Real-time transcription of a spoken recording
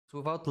So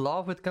without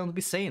love, it can't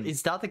be seen.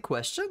 Is that a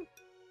question?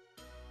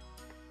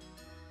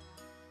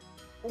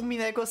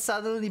 Umineko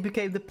suddenly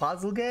became the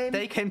puzzle game?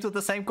 They came to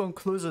the same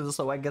conclusion,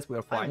 so I guess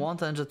we're fine. I want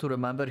Anja to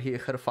remember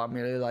her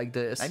family like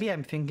this. Maybe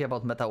I'm thinking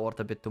about meta word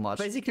a bit too much.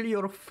 Basically,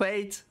 your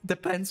fate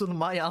depends on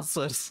my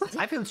answers.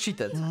 I feel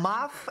cheated.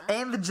 Math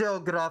and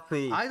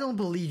geography. I don't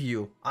believe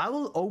you. I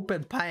will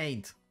open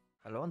Paint.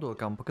 Hello and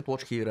welcome,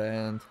 PocketWatch here,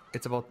 and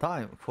it's about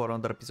time for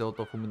another episode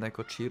of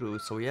Umineko Chiru.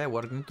 So yeah,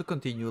 we're going to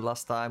continue.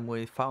 Last time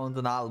we found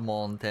an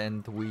almond,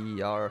 and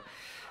we are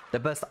the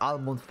best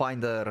almond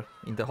finder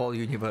in the whole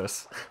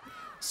universe.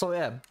 So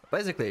yeah,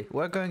 basically,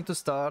 we're going to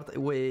start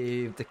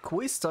with the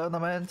quiz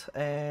tournament,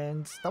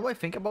 and now I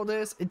think about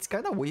this, it's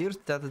kind of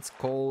weird that it's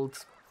called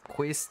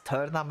quiz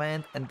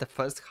tournament in the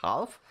first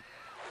half,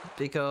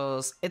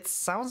 because it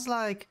sounds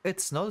like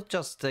it's not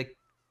just the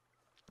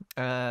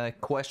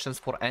questions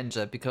for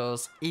NJ,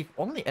 because if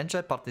only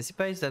NJ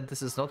participates, then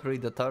this is not really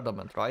the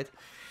tournament, right?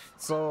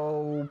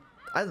 So,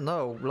 I don't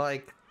know,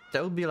 like,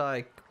 they will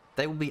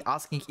be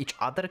asking each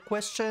other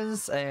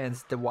questions, and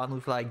the one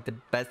with like the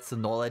best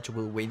knowledge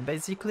will win,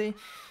 basically.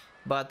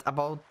 But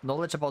about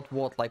knowledge about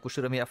what? Like, we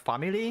should be a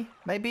family,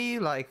 maybe?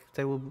 Like,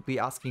 they will be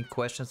asking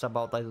questions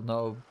about, I don't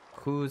know,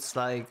 who's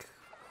like,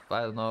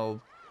 I don't know,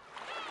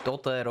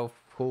 daughter of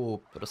who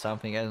or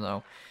something, I don't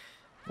know.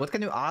 What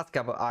can you ask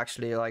about,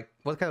 actually? Like,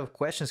 what kind of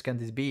questions can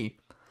this be?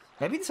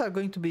 Maybe these are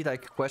going to be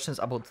like questions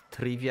about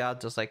trivia,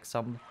 just like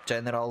some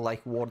general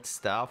like word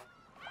stuff.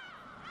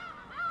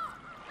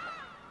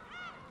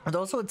 And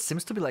also it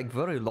seems to be like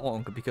very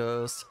long,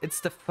 because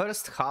it's the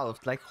first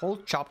half, like whole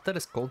chapter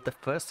is called the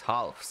first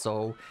half,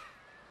 so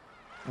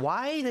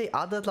why they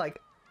added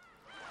like,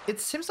 it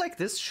seems like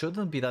this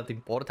shouldn't be that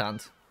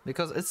important,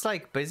 because it's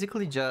like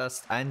basically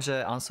just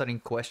Anja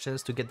answering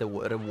questions to get the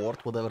reward,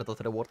 whatever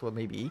that reward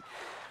may be.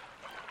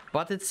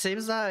 But it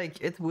seems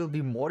like it will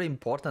be more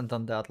important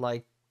than that.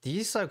 Like,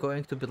 these are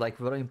going to be like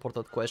very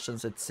important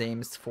questions, it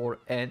seems, for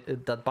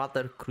that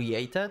Butter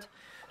created,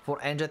 for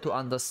Anja to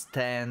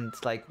understand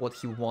like what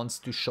he wants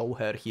to show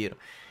her here.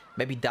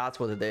 Maybe that's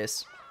what it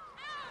is.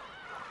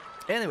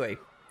 Anyway,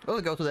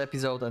 we'll go to the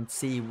episode and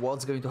see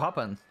what's going to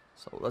happen.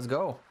 So let's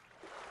go.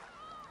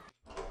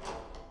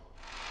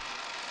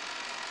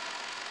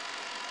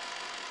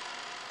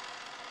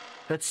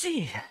 Let's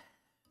see.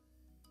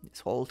 This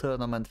whole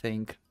tournament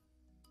thing.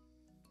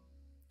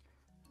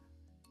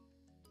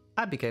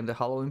 I became the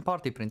Halloween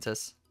party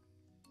princess.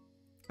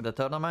 The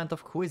tournament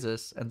of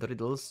quizzes and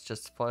riddles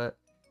just for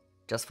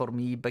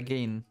me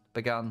began.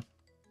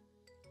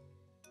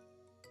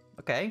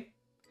 Okay.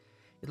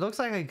 It looks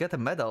like I get a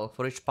medal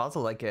for each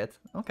puzzle I get.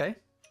 Okay.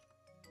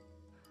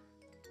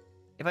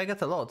 If I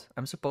get a lot,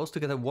 I'm supposed to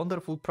get a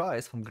wonderful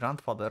prize from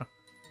grandfather.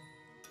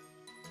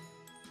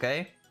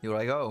 Okay, here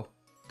I go.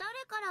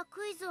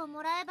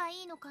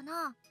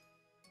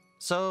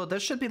 So there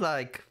should be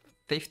like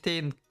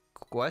 15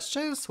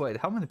 questions? Wait,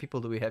 how many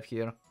people do we have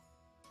here?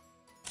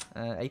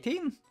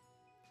 18?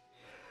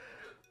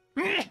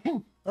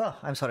 Oh,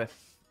 I'm sorry.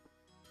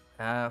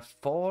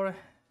 4,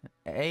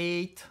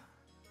 8,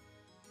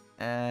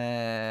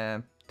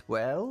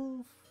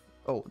 12.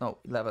 Oh no,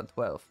 11,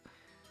 12,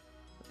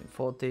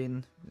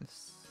 14,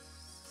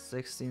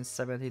 16,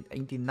 17,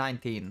 18,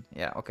 19.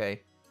 Yeah,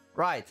 okay.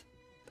 Right.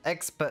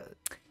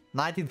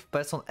 19th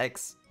person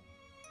X.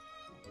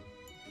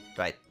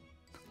 Right.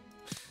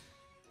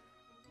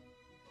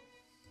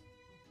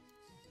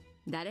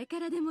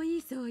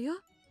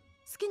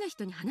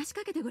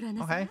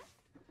 Okay.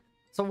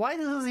 So why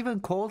is this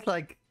even called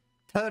like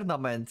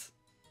tournament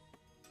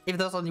if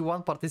there's only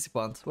one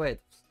participant? Wait,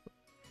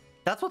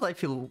 that's what I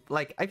feel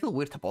like. I feel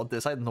weird about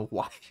this. I don't know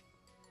why.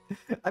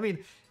 I mean,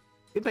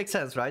 it makes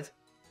sense, right?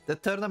 The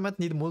tournament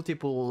need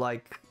multiple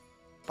like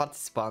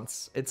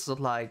participants. It's not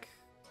like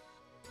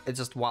it's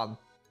just one.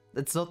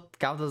 It's not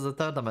counted as a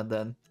tournament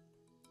then.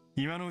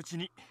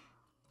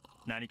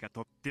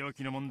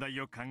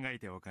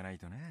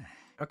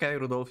 Okay,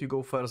 Rudolph, you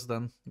go first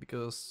then,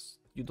 because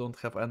you don't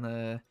have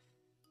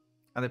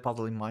any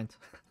puzzle in mind.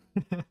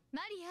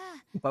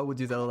 Why would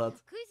you tell that?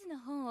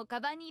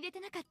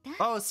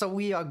 Oh, so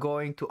we are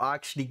going to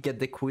actually get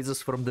the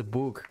quizzes from the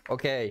book.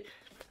 Okay,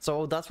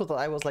 so that's what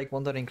I was like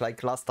wondering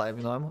like last time,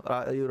 you know?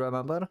 You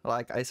remember?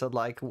 Like I said,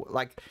 like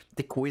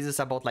the quizzes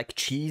about like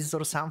cheese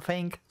or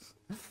something.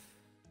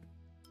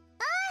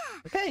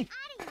 Okay,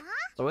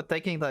 so we're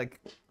taking like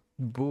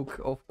book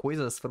of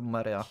quizzes from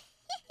Maria.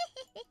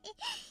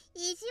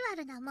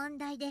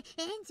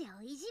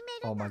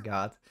 Oh my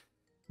god.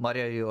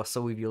 Maria, you are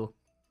so evil.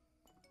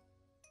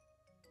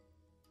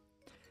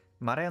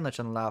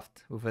 Maria-chan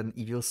laughed with an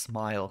evil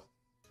smile.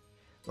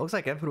 Looks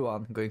like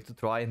everyone going to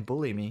try and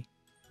bully me.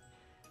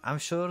 I'm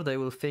sure they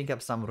will think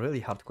up some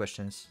really hard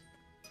questions.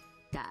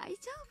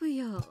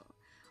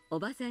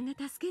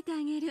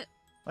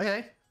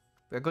 Okay,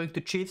 we're going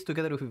to cheat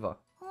together with Eva.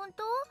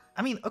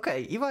 I mean,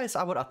 okay, Eva is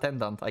our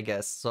attendant, I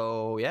guess,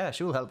 so yeah,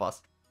 she will help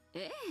us.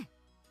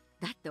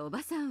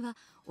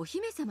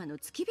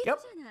 Yep,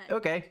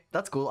 okay,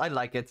 that's cool, I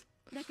like it.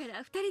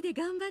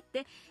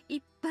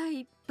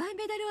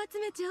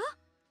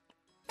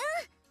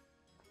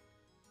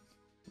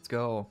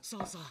 go. さ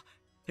あさあ、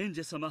エン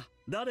ジェ様、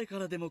誰か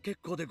らでも結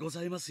構でご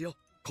ざいますよ。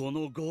こ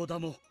のゴーダ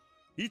も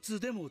いつ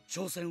でも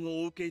挑戦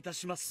をお受けいた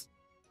します。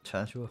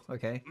Challenge,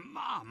 okay.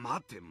 まあ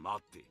待て待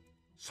て。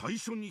最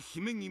初に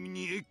姫君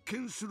に謁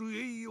見する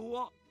栄誉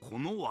はこ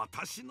の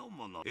私の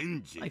もの。エ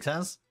ンジェ。Makes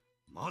sense.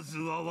 まず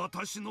は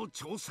私の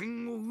挑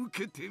戦を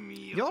受けて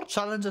みよう。 Your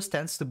challenges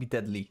tends to be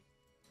deadly.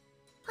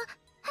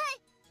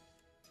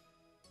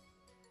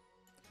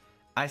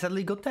 I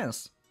suddenly got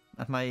tense,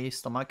 and my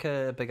stomach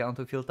began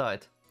to feel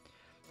tight.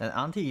 Then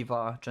Auntie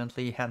Eva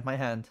gently held my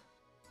hand.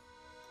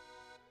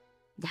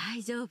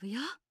 大丈夫よ。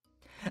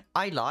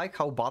 I like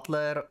how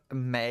Butler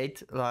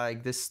made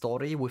like this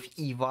story with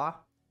Eva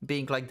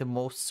being like the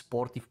most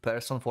supportive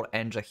person for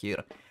Anja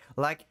here.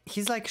 Like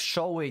he's like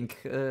showing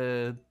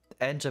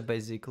Anja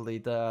basically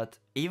that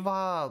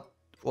Eva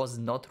was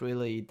not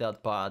really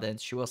that bad,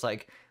 and she was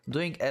like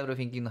doing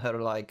everything in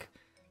her like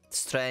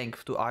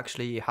strength to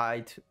actually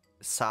hide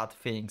sad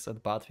things and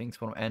bad things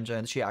from Anja,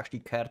 and she actually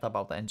cared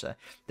about Anja.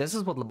 This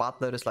is what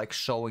Butler is like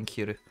showing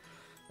here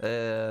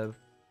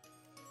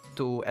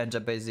to Anja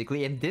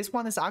basically, and this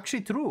one is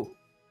actually true.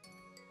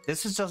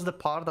 This is just the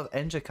part that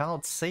Anja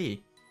cannot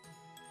see.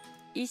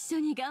 一緒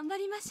に頑張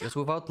りましょう。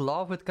 Because without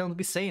love it cannot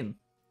be seen.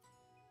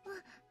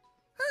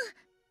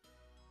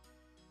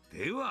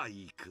 では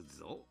行く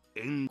ぞ。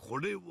こ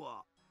れ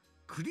は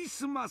クリ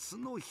スマス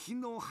の日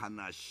の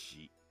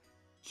話。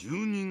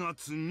12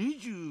月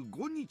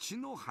25日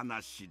の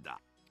話だ。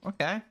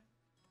Okay.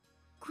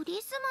 ク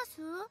リスマス？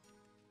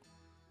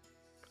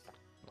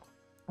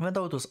 Even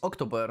though it was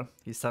October,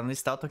 he suddenly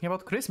started talking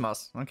about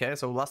Christmas. Okay,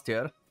 so last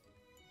year,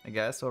 I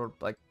guess, or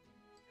like,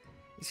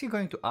 is he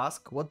going to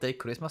ask what day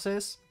Christmas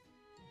is?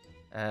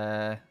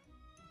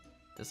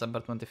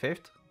 December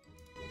 25th?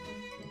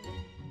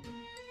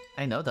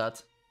 I know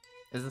that.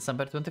 It's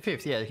December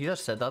 25th, yeah, he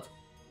just said that.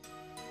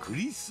 ク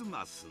リス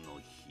マスの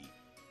日。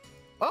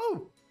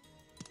 Oh!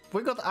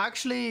 We got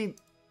actually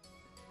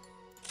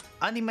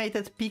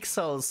animated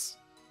pixels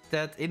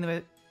that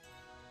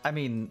I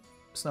mean,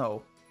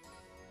 snow.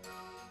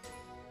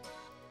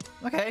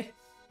 Okay,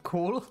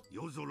 cool.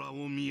 夜空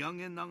を見上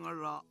げなが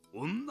ら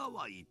女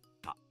は言っ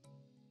た。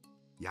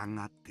や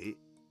がて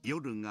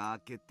夜が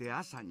明けて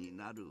朝に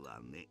なるわ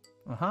ね。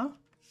Uh-huh.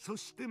 そ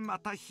してま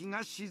た日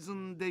が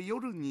沈んで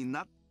夜に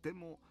なって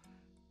も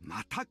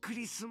またク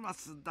リスマ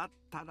スだっ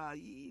たらい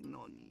い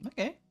のに。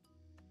Okay.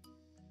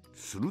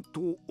 する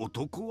と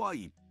男は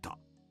言った。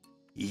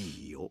い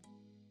いよ。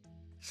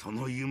そ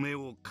の夢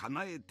を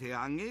叶えて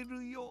あげ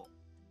るよ。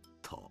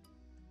と。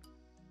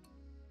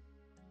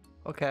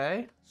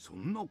Okay. そ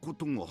んなこ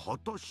とが果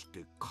たし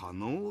て可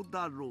能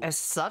だろう。 Is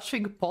such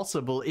thing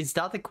possible? Is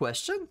that a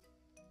question?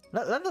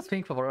 Let us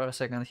think for a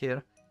second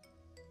here.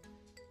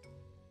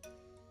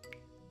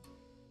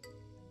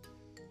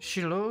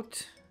 She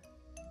looked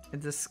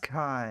at the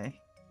sky.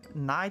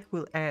 Night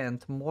will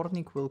end,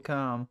 morning will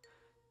come.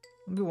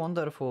 It would be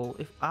wonderful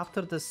if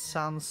after the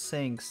sun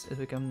sinks, it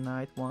becomes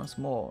night once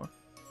more.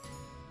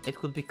 It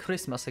could be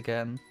Christmas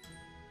again.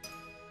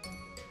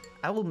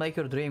 I will make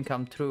your dream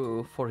come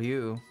true for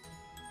you.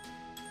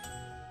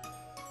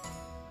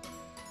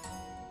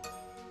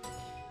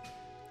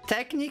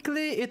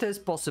 Technically, it is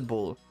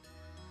possible.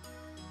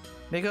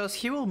 Because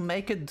he will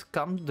make it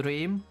come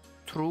dream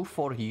true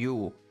for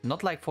you,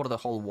 not like for the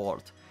whole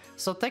world.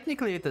 So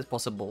technically it is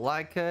possible.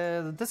 Like,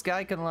 this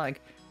guy can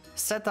like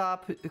set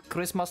up a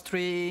Christmas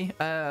tree,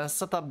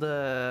 set up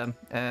the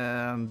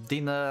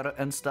dinner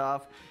and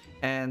stuff,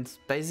 and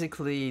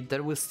basically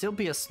there will still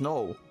be a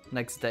snow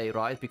next day,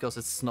 right? Because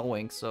it's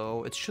snowing,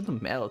 so it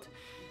shouldn't melt.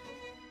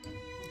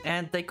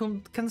 And they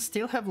can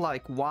still have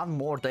like one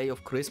more day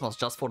of Christmas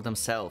just for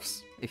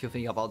themselves, if you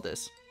think about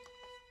this.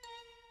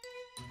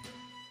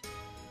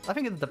 I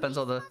think it depends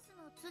on the...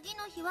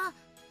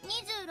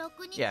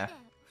 Yeah.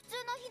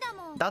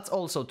 That's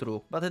also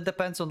true, but it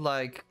depends on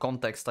like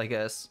context, I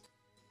guess.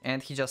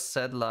 And he just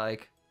said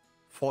like,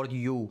 for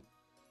you.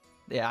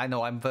 Yeah, I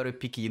know, I'm very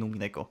picky in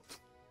Umineko.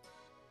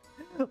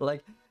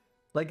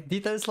 like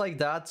details like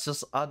that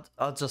just are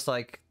just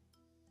like,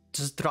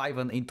 just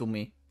driven into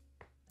me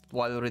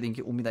while reading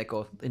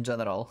Umineko in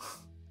general.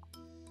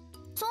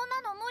 そん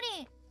なの無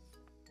理。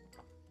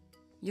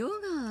夜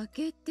が明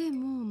けて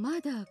もま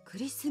だク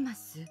リスマ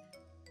ス。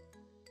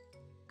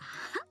あ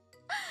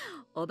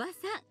は、おばさ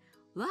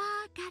ん、わか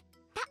っ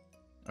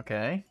た。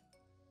Okay.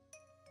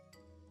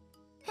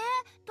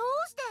 どう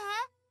して？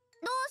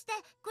どうして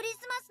クリ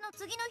スマスの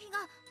次の日が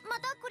ま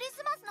たクリ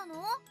スマスな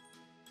の？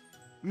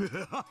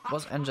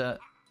 What's Anja?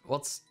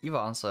 What's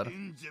Eva answer? エ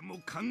ンジェも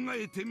考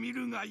えてみ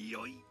るが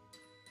よい。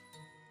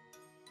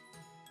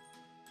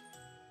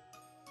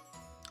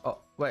 Oh,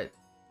 wait.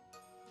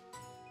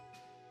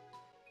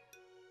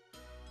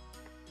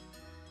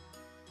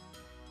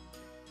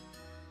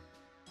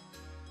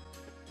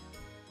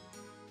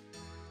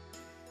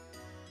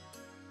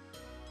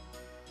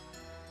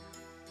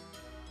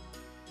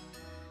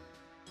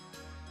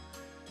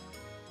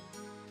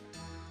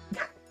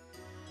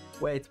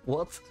 Wait,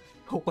 what?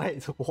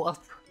 Wait, what?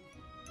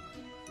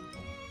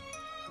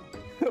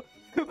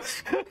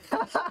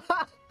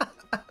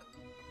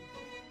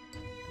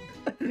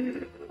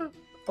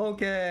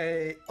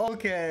 Okay,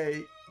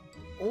 okay.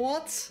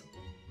 What?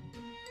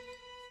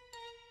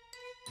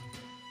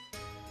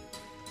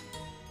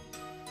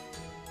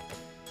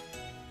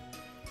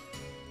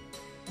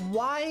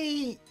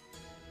 Why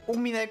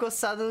Umineko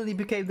suddenly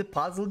became the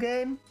puzzle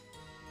game?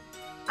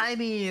 I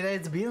mean,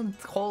 it's been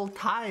the whole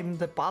time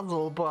the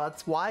puzzle,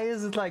 but why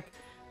is it like...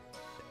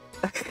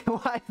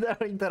 why there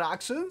are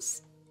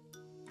interactions?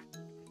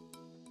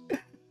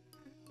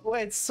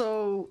 Wait,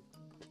 so...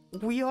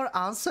 we are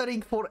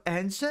answering for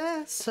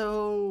Enge?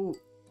 So...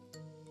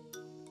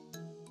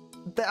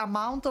 the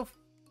amount of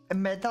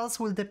medals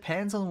will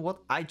depend on what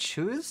I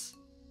choose?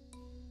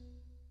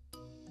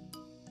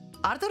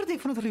 Are there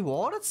different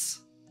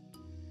rewards?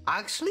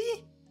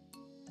 Actually?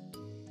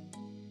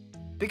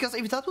 Because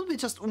if that would be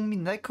just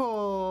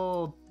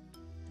Umineko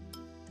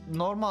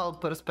normal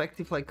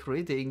perspective like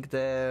reading,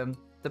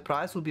 the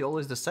price would be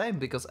always the same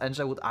because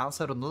Enge would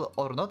answer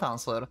or not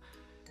answer.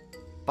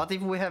 But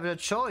if we have a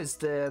choice,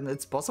 then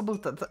it's possible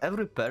that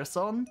every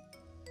person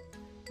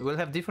will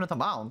have different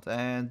amount,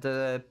 and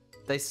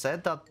they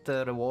said that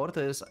the reward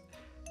is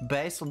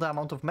based on the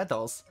amount of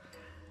medals.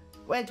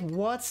 Wait,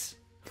 what?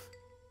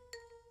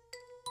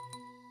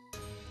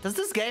 Does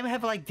this game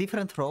have like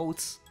different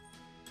roads?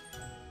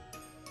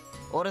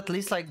 Or at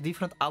least like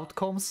different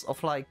outcomes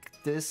of like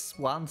this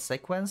one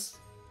sequence?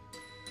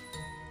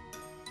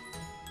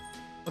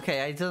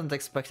 Okay, I didn't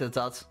expect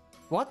that.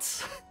 What?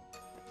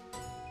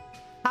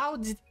 How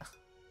did...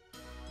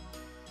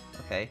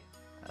 okay.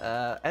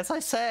 As I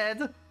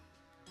said,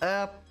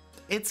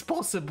 it's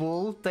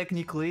possible,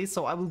 technically,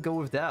 so I will go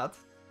with that.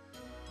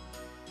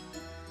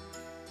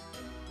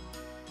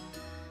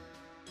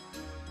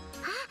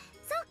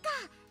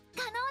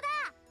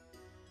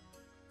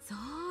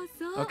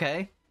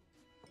 Okay.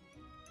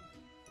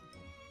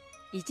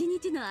 1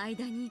日の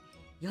間に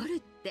夜っ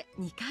て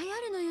2回あ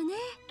るのよね。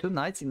 2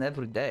 nights in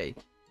every day.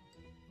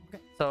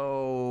 Okay.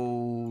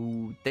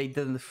 So they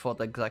didn't thought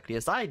exactly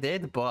as I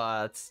did,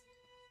 but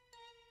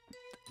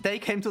they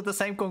came to the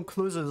same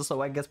conclusion,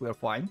 so I guess we're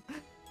fine.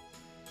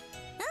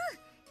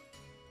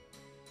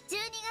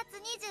 12月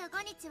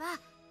25日は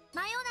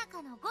真夜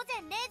中の午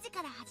前0時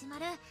から始ま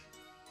る。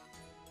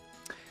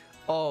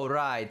 Oh,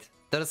 right.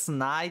 There's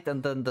night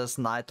and then there's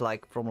night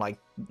like from like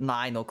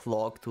 9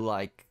 o'clock to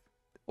like...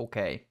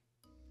 okay.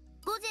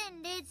 午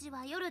前0時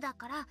は夜だ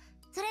から、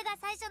それが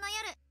最初の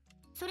夜。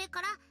それ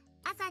から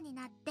朝に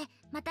なって、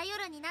また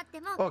夜になって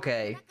も。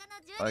 Okay.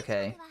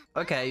 Okay.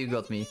 Okay, you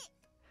got me.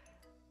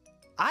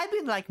 I've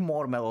been like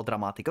more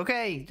melodramatic.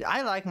 Okay,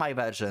 I like my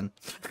version.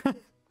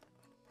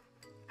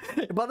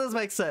 But this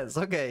makes sense.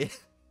 Okay.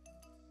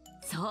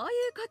 そうい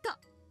う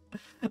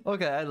こと。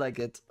 Okay, I like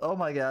it. Oh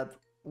my god.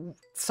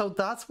 So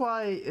that's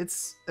why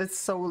it's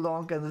so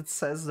long and it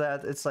says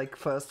that it's like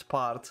first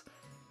part.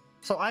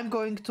 So I'm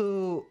going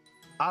to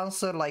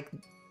answer like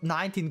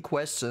 19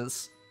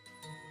 questions.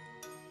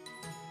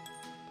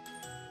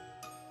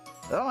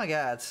 Oh my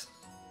god.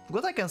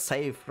 Good, I can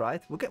save,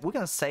 right? We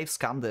can save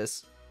scam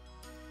this.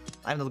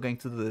 I'm not going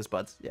to do this,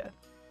 but yeah.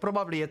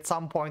 Probably at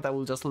some point I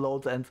will just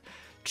load and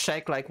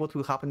check like what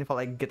will happen if I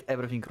like get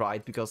everything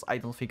right, because I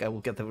don't think I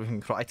will get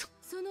everything right.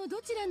 その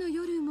どちらの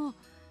夜も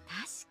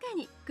確か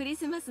にクリ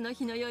スマスの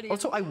日の夜。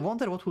 Also, I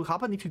wonder what will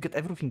happen if you get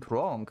everything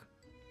wrong.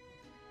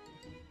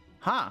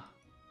 Huh.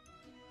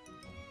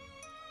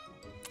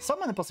 So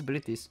many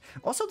possibilities.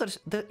 Also,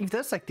 if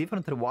there's like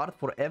different reward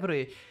for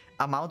every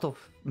amount of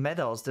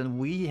medals, then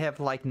we have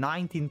like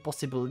 19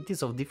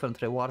 possibilities of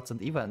different rewards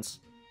and events.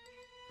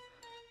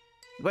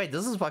 Wait,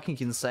 this is fucking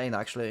insane,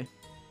 actually.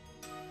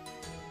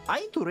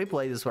 I need to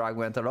replay this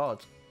fragment a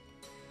lot.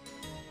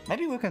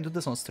 Maybe we can do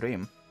this on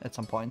stream at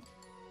some point.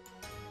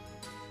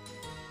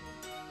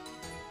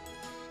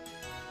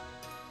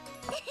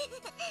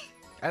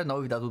 I don't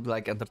know if that would be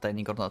like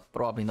entertaining or not.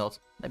 Probably not.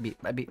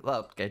 Maybe,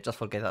 well, okay, just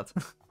forget that.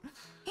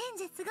 エン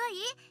ジすごい？エ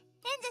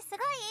ンジすご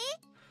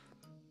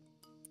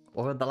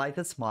い？ With a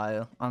delighted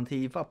smile, and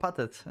he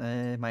patted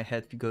my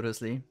head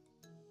vigorously.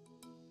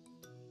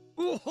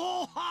 お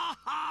ほは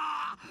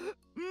は、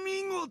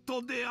見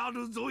事であ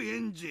るぞエ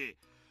ンジ。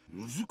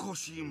難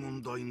しい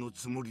問題の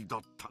つもりだ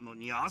ったの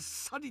にあっ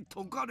さり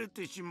解かれ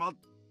てしまった。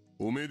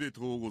おめで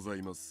とうござ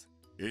います、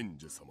エン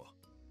ジェ様。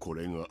こ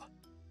れが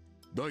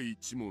第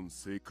1問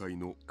正解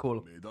の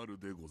メダル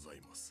でござ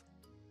います。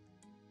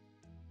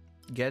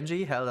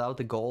Genji held out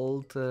the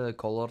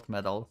gold-colored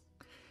medal.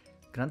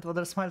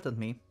 Grandfather smiled at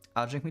me,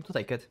 urging me to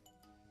take it.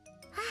 あり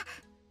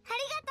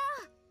が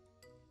とう。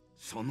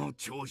その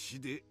調子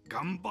で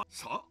頑張っ。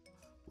さあ、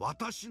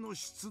私の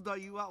出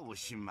題はお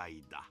しま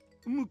いだ。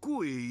向こ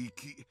うへ行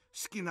き、好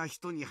きな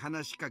人に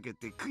話しかけ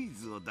てクイ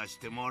ズを出し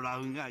てもら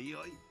うが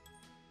よい。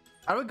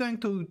Are we going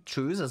to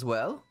choose as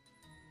well?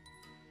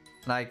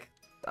 Like,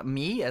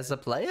 me as a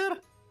player?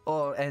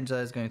 Or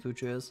Anja is going to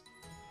choose?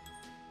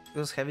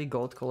 This heavy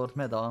gold-colored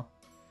medal.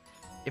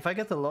 If I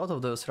get a lot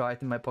of those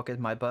right in my pocket,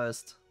 my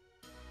bust.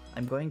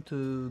 I'm going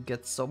to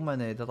get so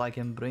many that I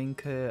can bring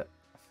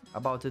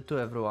about it to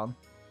everyone.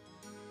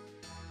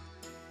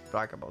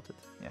 Brag about it,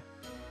 yeah.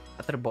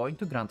 After bowing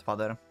to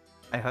grandfather,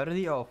 I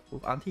hurried off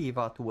with Auntie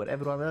Eva to where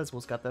everyone else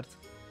was gathered.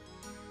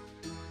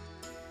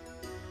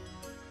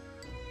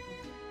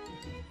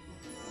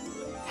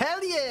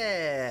 Hell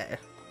yeah!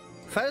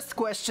 First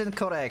question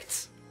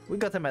correct. We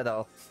got a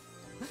medal.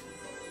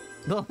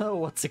 Don't know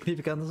what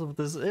significance of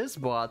this is,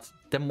 but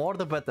the more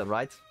the better,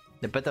 right?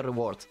 The better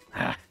reward.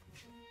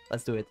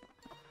 Let's do it.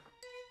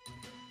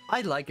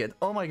 I like it.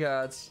 Oh my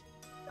god.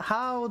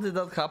 How did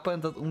that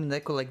happen that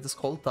Umineko like this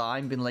whole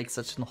time been like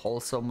such an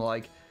wholesome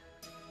like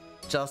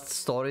just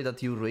story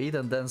that you read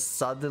and then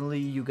suddenly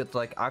you get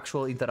like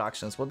actual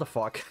interactions? What the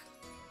fuck?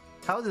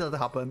 How did that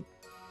happen?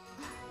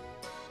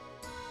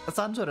 That's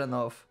unsure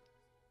enough.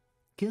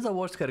 Kinzo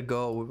watched her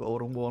go with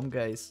our one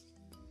guys.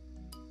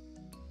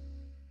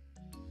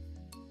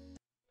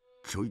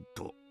 ちょい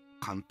と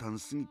簡単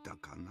すぎた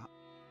かな。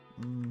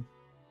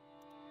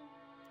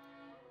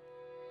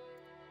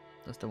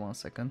Just the 1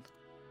 second.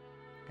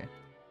 Okay.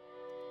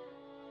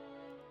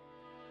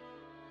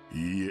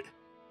 いいえ、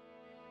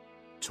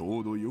ち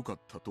ょうど良かっ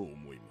たと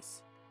思いま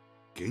す。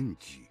源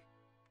氏、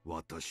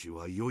私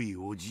は良い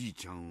おじい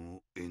ちゃん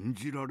を演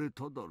じられ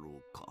ただ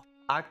ろうか。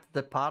Act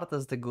the part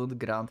as the good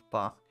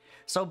grandpa.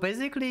 So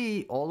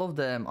basically all of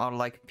them are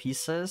like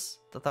pieces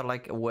that are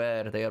like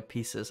aware they are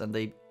pieces and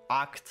they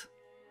act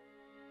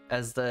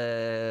as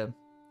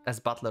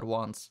Butler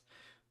wants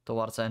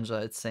towards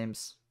Enja, it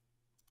seems.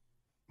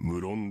 無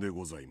論で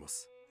ございま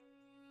す。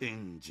エ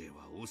ンジェ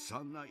は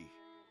幼い。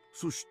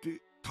そし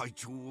て体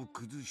調を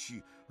崩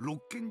し、六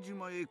軒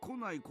島へ来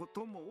ないこ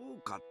とも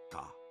多かっ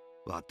た。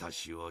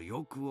私を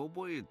よく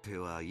覚えて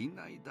はい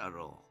ないだ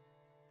ろう。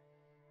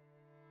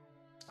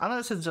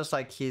 Unless it's just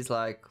like his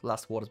like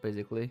last words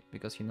basically,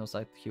 because he knows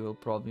that he will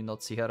probably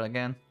not see her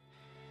again.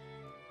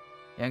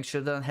 Young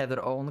children have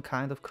their own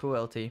kind of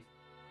cruelty.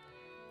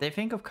 They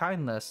think of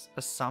kindness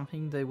as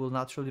something they will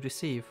naturally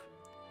receive.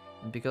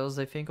 And because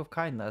they think of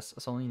kindness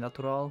as only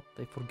natural,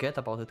 they forget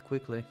about it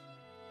quickly.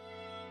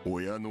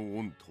 親の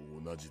恩と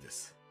同じで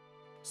す。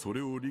そ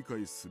れを理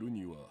解する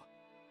には、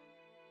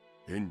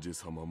エンジェ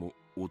様も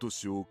お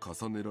年を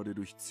重ねられ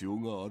る必要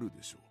がある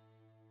でしょ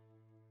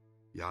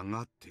う。や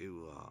がて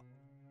は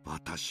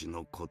私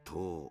のこと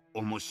を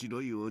面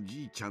白いお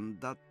じいちゃん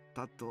だっ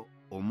たと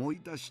思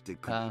い出して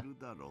くれる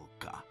だろう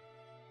か。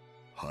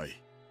は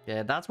い。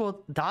Yeah, that's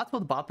what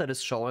Butler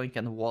is showing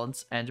and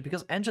wants Enja,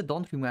 because Enja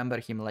don't remember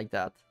him like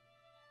that.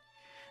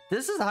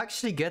 This is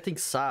actually getting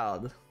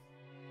sad.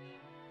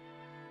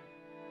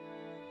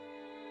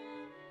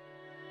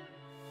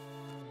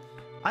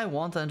 I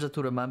want Enja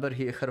to remember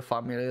her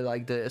family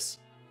like this.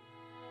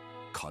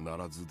 必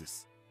ずで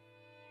す。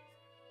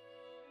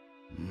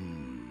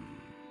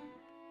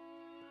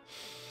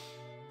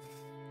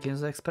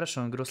Kin's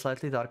expression grew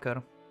slightly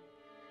darker.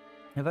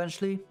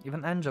 Eventually,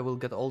 even Enja will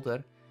get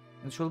older,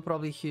 and she will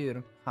probably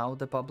hear how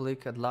the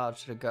public at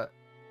large regards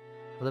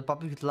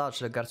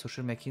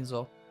Ushime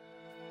Kinzo.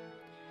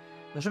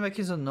 The Ushime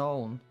Kinzo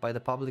known by the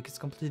public is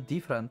completely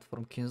different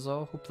from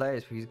Kinzo who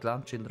plays with his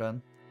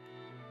grandchildren.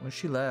 When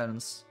she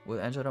learns, will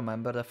Enja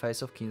remember the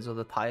face of Kinzo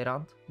the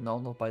tyrant,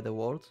 known by the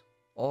world,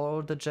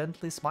 or the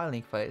gently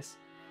smiling face?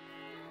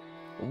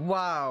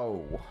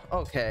 Wow,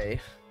 okay.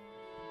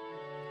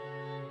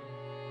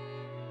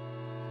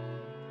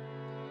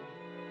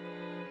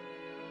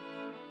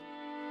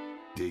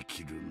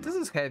 This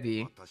is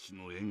heavy. 私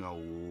の笑顔を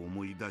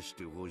思い出し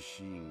てほ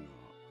しいが、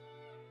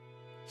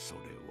それ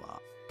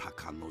は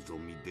高望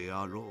みで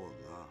あろう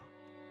が。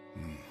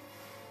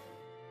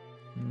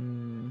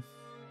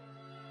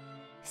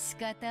仕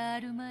方あ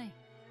るまい。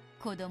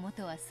子供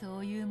とはそ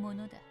ういうも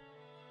のだ。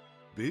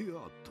ベア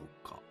と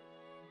か。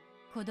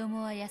子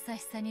供は優し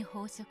さに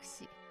飽食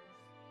し、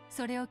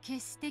それを決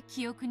して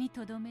記憶に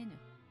とどめぬ。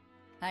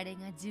あれ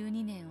が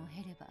12年を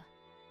経れば、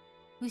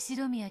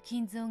後宮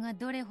金蔵が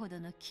どれほど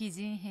の奇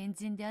人変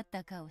人であっ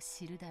たかを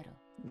知るだろ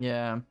う。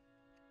Yeah.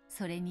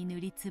 それに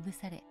塗りつぶ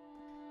され、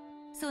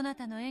そな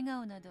たの笑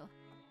顔など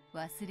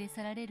忘れ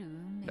去られる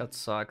運命。That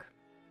suck.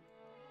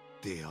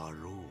 であ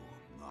ろう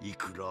が、い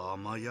くら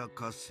甘や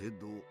かせ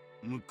ど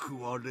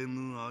報われ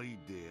ぬ愛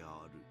で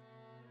あ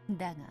る。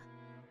だが、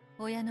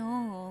親の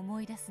恩を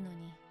思い出すの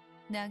に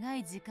長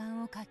い時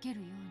間をかけ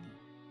るよう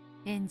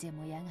に、エンジェ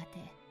もやがて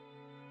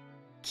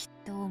き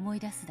っと思い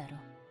出すだろう。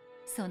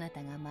そな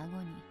たが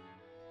孫に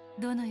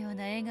どのよう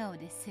な笑顔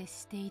で接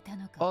していた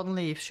のか。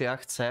Only if she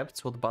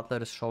accepts what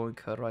Butler is showing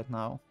her right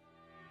now.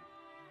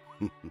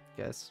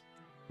 Yes.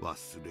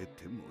 忘れ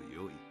ても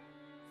よい。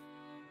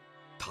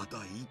た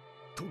だ一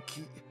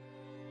時、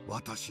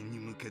私に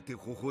向けて微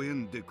笑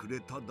んでくれ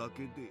ただ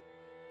けで。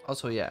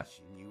Also, yeah.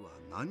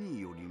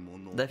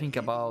 They think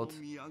about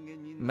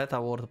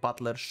Meta World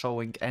Butler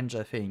showing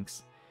Enja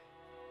things.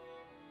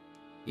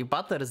 If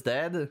Butler is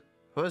dead,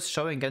 who is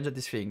showing Enja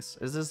these things?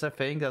 Is this a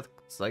thing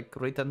that's like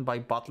written by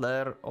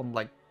Butler on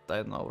like, I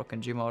don't know,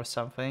 Rokkenjima or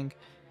something?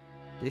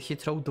 Did he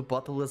throw the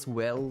bottle as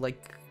well?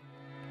 Like,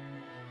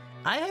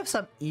 I have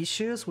some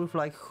issues with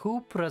like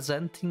who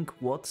presenting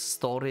what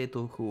story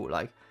to who.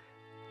 Like,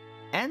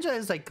 Enja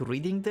is like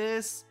reading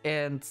this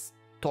and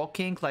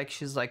talking, like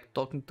she's like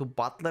talking to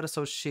Butler,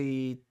 so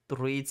she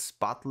reads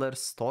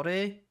Butler's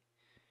story.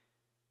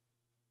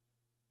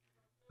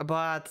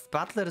 But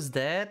Butler's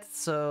dead,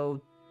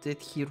 so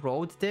did he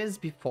wrote this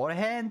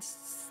beforehand?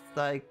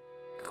 Like,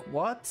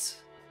 what?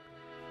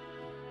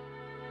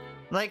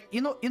 Like,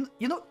 you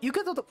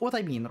get what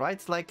I mean,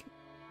 right? Like,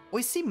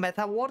 we see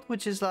Meta World,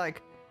 which is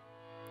like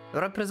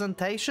a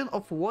representation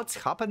of what's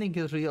happening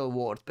in real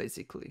world,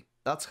 basically.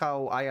 That's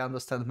how I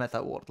understand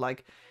Meta World.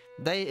 Like,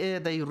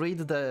 they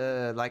read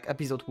the like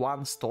episode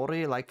 1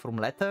 story like from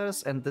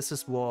letters, and this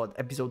is what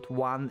episode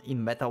 1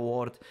 in Meta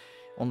World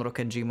on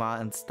Rokkenjima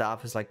and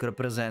stuff is like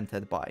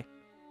represented by.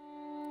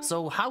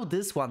 So how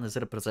this one is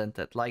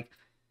represented? Like,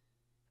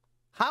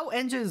 how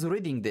Enja is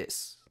reading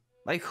this?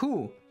 Like,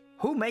 who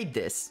made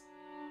this?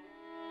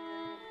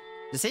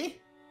 You see?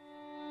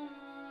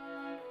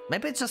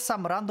 Maybe it's just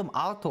some random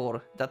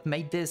author that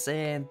made this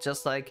and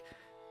just like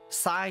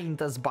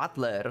signed as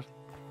Butler,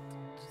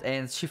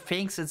 and she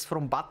thinks it's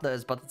from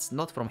Butler's, but it's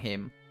not from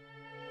him.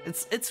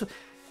 It's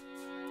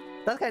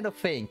that kind of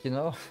thing, you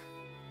know?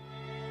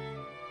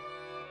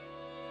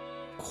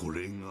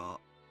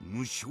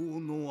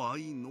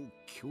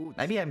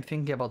 Maybe I'm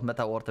thinking about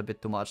Meta World a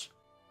bit too much.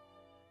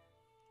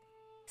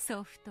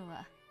 ソフト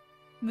は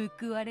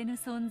報われぬ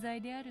存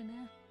在である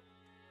な。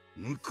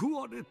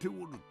報われてお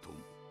るとも。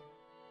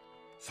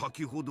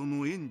先ほど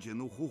のエンジェ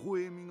の微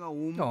笑みが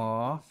思い出せ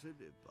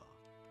れば、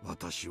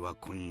私は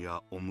今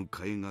夜お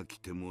迎えが来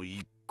ても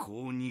一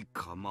向に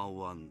構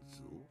わんぞ。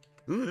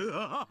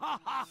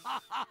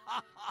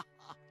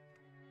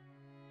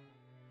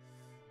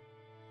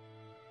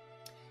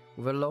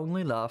With a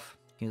lonely laugh,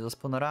 Kinzo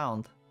spun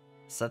around,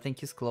 setting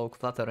his cloak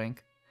fluttering.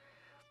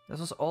 This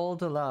was all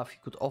the love he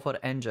could offer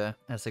Enja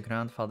as a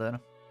grandfather.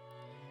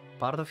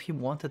 Part of him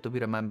wanted to be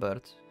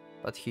remembered,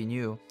 but he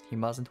knew he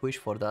mustn't wish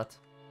for that.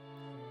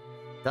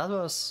 That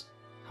was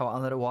how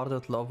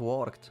unrewarded love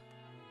worked.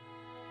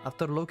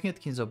 After looking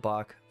at Kinzo's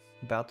back,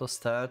 Beato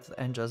stared at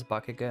Enja's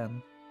back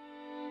again.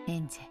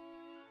 Enja,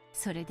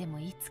 それでも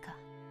いつか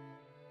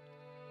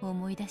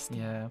思い出して、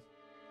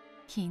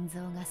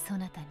Kinzo がそ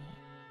なたに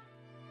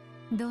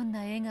どんな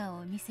笑顔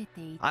を見せ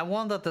ていた。I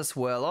want that as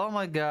well. Oh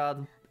my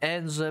god.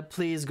 Enja,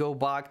 please go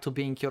back to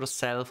being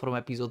yourself from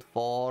episode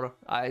 4.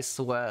 I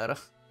swear.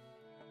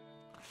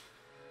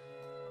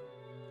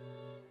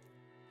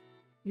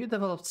 You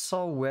developed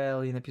so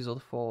well in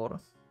episode 4.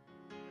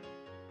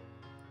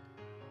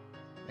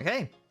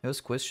 Okay,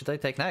 whose quiz should I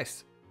take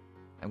next?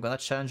 I'm gonna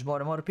challenge more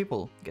and more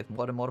people, get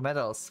more and more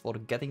medals for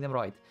getting them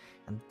right,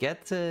 and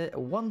get a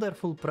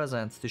wonderful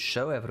present to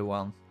show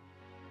everyone.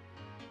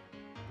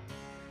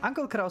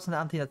 Uncle Kraus and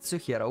Auntie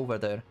Natsuki are over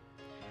there.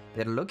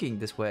 They're looking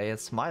this way and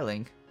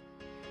smiling.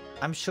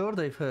 I'm sure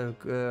they've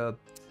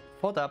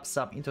thought up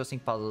some interesting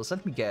puzzles.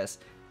 Let me guess.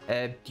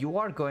 You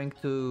are going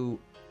to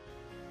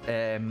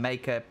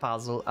make a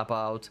puzzle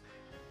about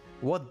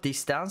what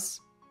distance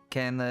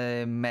can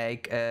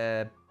make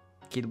a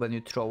kid when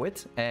you throw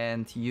it,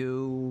 and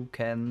you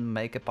can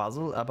make a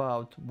puzzle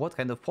about what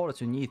kind of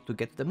force you need to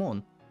get to the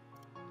moon.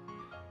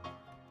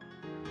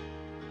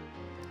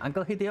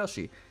 Uncle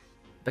Hideyoshi,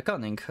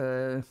 beckoning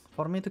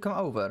for me to come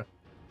over.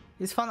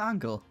 He's fun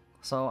uncle,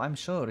 so I'm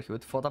sure he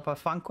would thought up a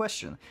fun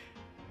question.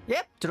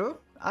 Yep, true.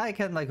 I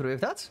can agree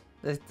with that.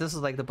 This is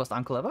like the best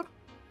uncle ever.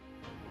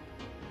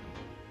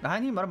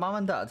 Behind him are mom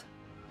and dad.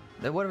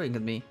 They're worrying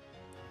at me,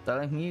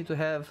 telling me to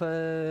have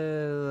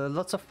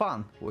lots of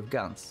fun with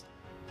guns.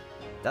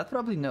 Dad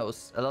probably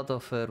knows a lot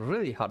of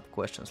really hard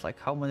questions, like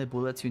how many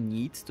bullets you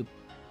need to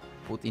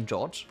put in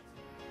George.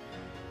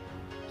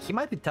 He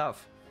might be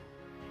tough.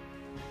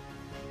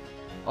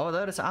 Oh,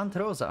 there's Aunt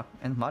Rosa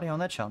and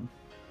Marione-chan.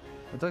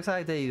 It looks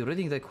like they're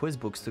reading the quiz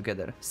books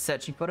together,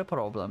 searching for a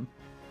problem.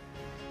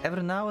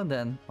 Every now and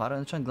then,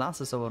 Marione-chan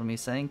glances over me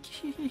saying,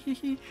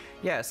 hehehehe.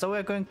 Yeah, so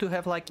we're going to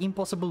have like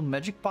impossible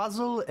magic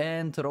puzzle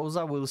and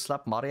Rosa will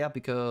slap Maria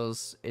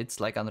because it's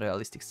like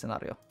unrealistic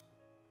scenario.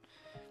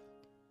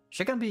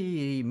 She can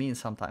be mean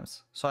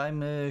sometimes, so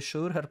I'm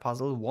sure her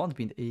puzzle won't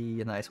be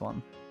a nice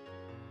one.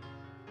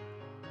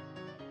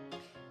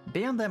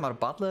 Beyond them are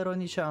Butler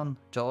Oni-chan,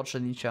 George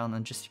Oni-chan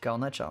and Jessica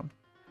One-chan.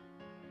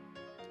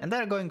 And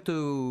they're going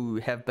to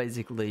have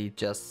basically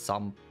just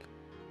some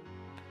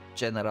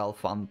general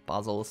fun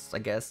puzzles, I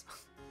guess.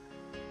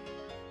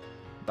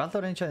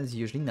 Butler Oni-chan is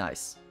usually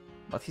nice,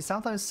 but he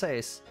sometimes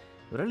says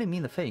really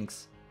mean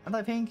things, and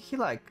I think he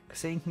like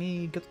seeing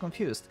me get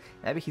confused.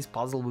 Maybe his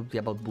puzzle will be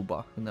about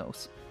Booba, who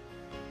knows.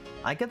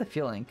 I get the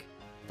feeling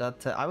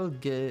that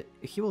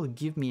he will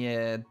give me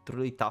a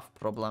really tough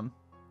problem.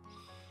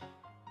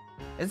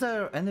 Is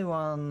there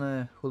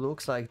anyone who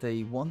looks like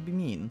they won't be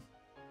mean?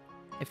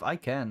 If I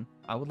can,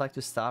 I would like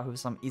to start with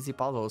some easy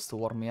puzzles to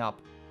warm me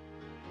up.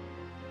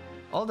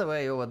 All the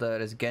way over there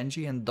is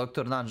Genji and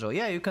Dr. Nanjo.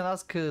 Yeah, you can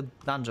ask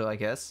Nanjo, I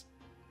guess.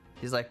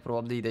 He's like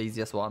probably the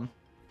easiest one,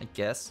 I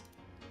guess.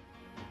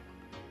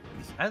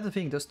 I don't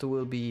think those two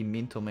will be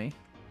mean to me.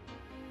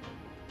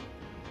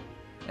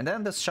 And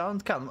then there's Shannon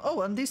and Canon.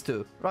 Oh, and these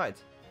two, right.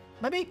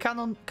 Maybe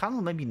Canon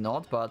maybe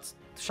not, but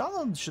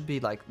Shannon should be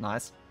like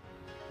nice.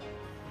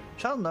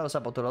 Child knows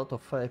about a lot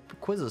of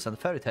quizzes and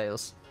fairy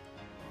tales.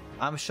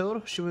 I'm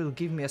sure she will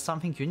give me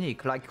something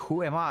unique, like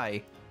who am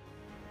I?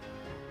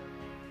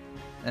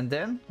 And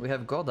then we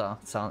have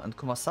Goda-san and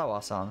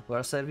Kumasawa-san who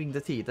are serving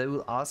the tea. They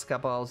will ask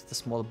about the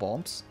small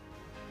bombs.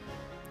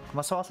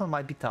 Kumasawa-san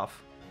might be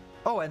tough.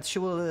 Oh, and she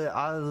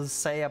will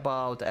say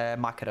about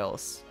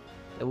mackerels.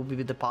 That will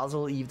be the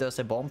puzzle if there's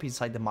a bomb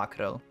inside the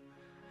mackerel.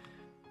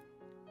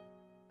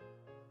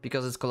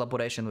 Because it's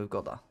collaboration with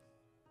Goda.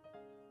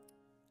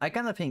 I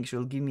kinda think she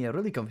will give me a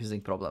really confusing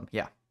problem.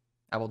 Yeah,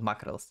 about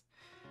mackerels.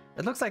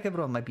 It looks like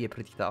everyone might be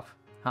pretty tough.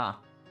 Huh.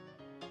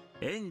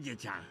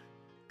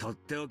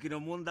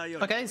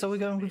 Okay, so we're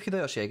going with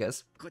Hideyoshi, I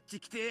guess.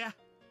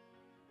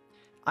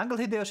 Uncle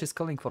Hideyoshi is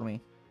calling for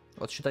me.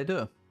 What should I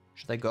do?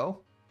 Should I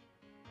go?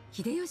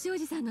 秀吉お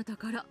じさんのと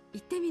ころ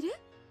行ってみる？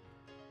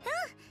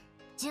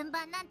順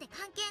番なんて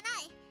関係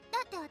ない。だ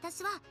って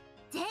私は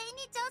全員に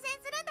挑戦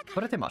するんだ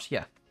から。 Pretty much,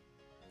 yeah.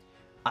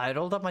 I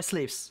rolled up my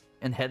sleeves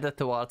and headed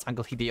towards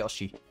Uncle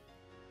Hideyoshi.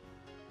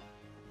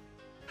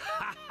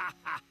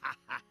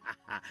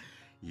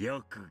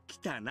 よく来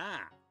た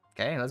な。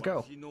 Okay, let's go.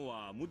 わしの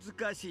は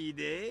難しい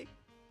で。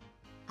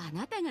あ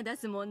なたが出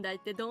す問題っ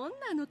てどん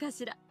なのか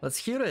しら？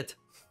 Let's hear it.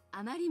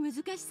 あまり難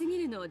しすぎ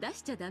るのを出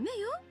しちゃダメ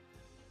よ。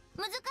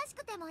難し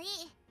くてもいい。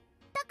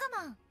タク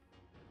マン。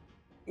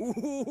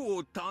お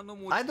お、頼も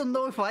しい。 I don't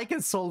know if I can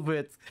solve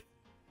it.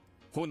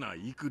 ほな、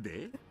行く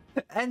で。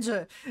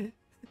Angel,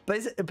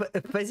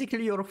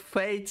 basically your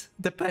fate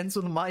depends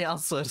on my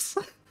answers.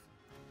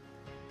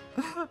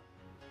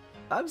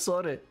 I'm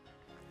sorry.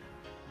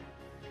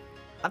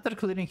 After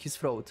clearing his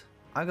throat,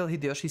 Uncle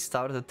Hideyoshi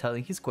started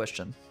telling his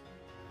question.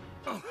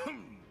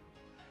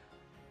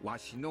 わ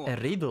しの A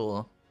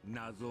riddle?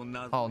 なぞ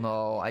なぞ。 Oh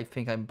no, I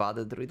think I'm bad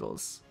at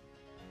riddles.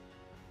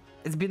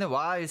 It's been a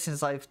while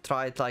since I've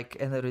tried like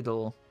any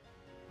riddle.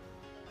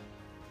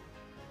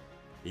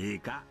 いい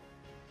か、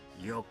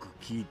よく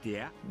聞いて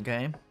や。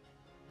 Okay.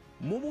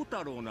 桃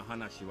太郎の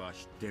話は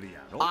知ってる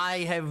やろ。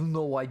 I have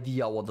no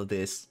idea what it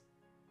is.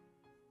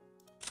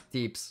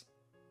 Tips.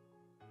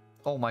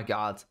 Oh my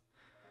god.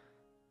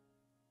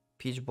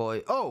 Peach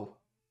Boy. Oh!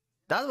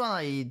 That one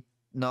I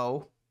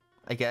know,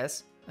 I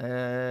guess.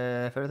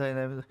 Fairy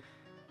tale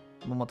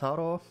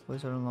Momotaro.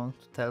 Voice are long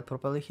to tell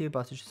properly here,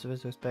 but it's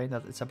supposed to explain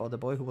that it's about the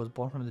boy who was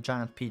born from the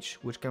giant peach,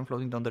 which came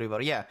floating down the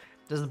river. Yeah,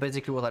 this is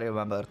basically what I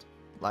remembered.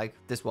 Like,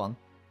 this one.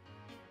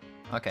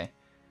 Okay.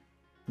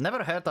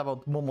 Never heard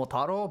about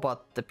Momotaro,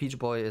 but the Peach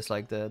Boy is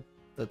like the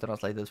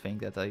translated thing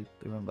that I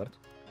remembered.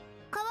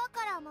 川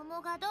から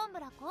桃がどんぶ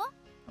らこ？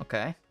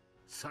 Okay.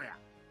 そや。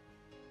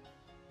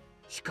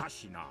しか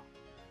しな、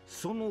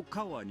その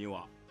川に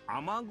は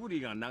甘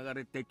栗が流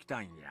れてきた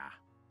んや。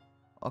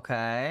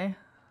 Okay.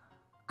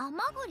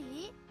 甘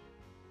栗？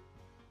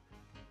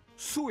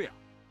そうや。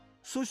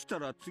そした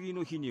ら次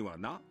の日には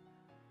な、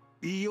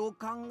イヨ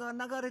カンが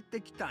流れて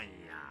きたんや。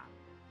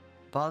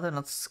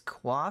 Butternut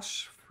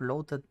squash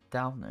floated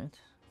down it.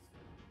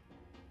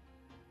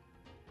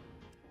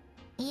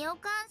 イヨ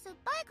カン酸っ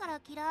ぱいか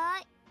ら嫌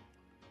い。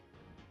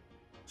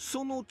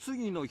その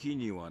次の日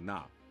には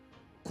な、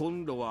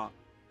今度は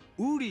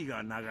ウリ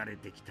が流れ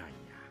てきたんや。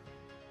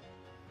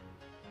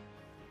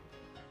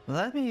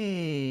 Let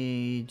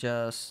me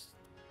just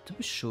to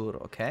be sure,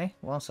 okay?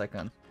 1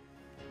 second.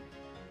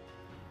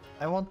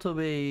 I want to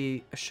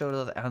be sure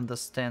that I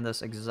understand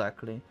this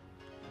exactly.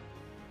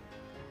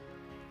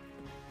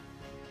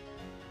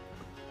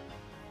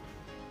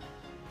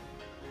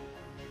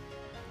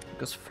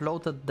 Because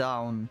floated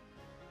down.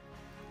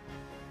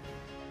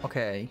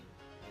 Okay.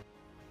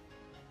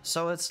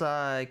 So it's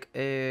like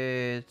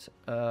it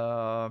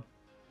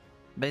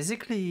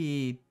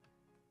basically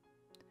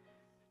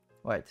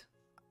wait.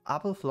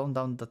 Apple flown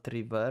down that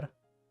river.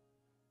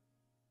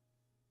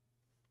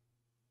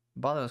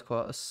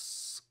 Butternut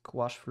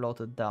squash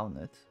floated down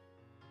it.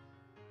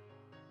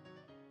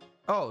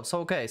 Oh,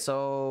 so okay,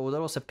 so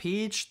there was a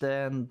peach,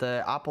 then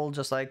the apple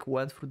just like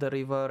went through the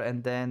river,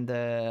 and then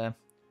the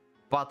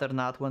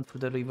butternut went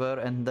through the river,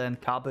 and then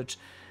cabbage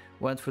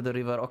went through the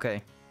river.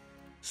 Okay.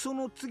 そ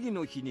の次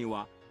の日に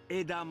は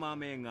枝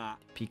豆が。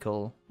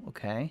 Pickle,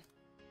 okay.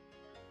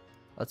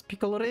 Let's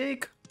pickle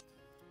Rick.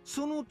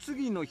 その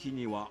次の日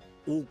には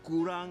オ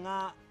クラ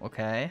が。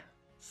 Okay.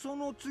 そ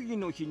の次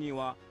の日に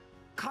は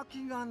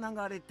柿が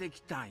流れて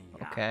きたん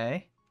や。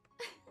 Okay.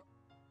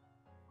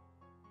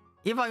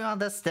 If I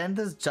understand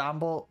this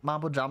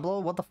mambo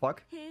jumbo, what the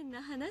fuck? 変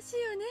な話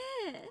よ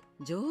ね。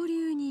上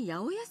流に八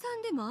百屋さ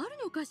んでもある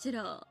のかし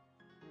ら。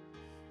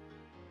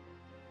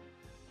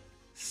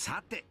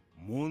さて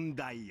問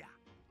題や。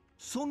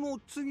その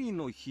次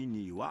の日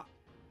には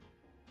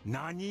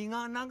何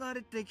が流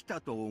れてき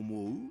たと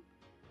思う？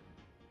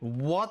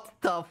 What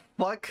the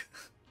fuck?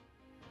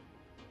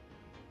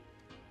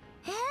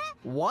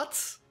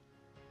 What?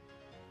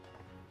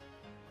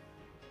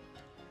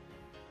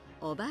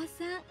 おばさ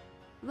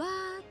ん、わ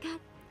かっ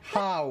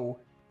How?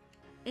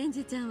 エン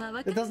ジェちゃんは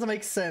わか It っ doesn't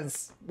make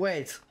sense.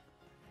 Wait.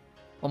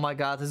 Oh my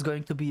god, it's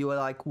going to be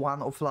like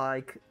one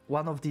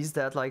of these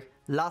that like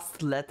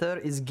last letter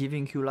is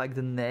giving you like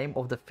the name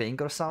of the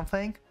thing or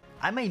something.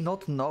 I may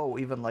not know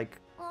even like...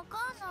 わか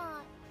ん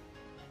な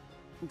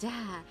い。じゃ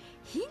あ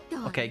ヒント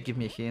を。Okay, give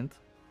me a hint.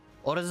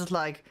 Or is it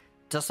like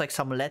just like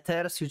some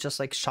letters? You just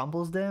like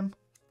shambles them?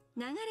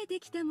 流れて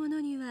きたもの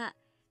には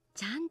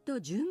ちゃんと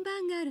順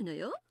番があるの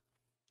よ。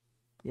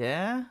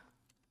Yeah?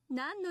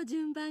 何の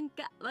順番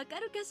かわか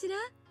るかしら？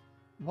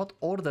 What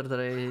order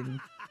they're in?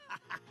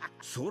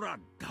 そら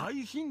大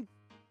ヒント。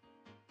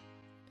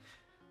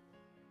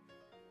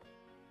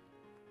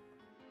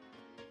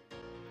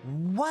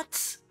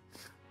What?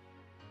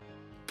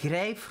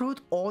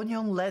 Grapefruit,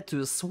 onion,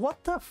 lettuce.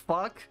 What the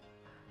fuck?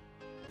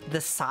 The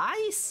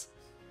size?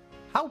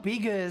 How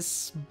big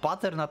is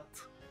butternut?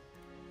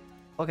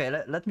 Okay,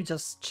 let me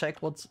just check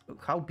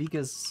how big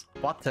is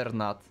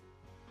butternut.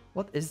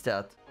 What is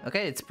that?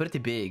 Okay, it's pretty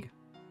big,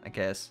 I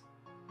guess.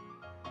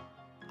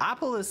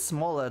 Apple is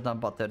smaller than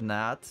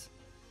butternut.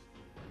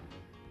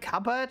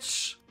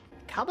 Cabbage?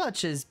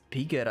 Cabbage is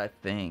bigger, I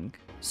think.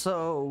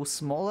 So,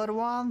 smaller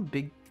one,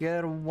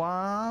 bigger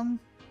one,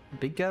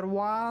 bigger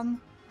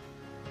one.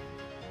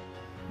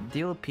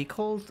 Dill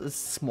pickled is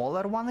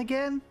smaller one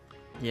again?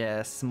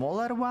 Yeah,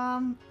 smaller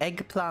one.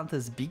 Eggplant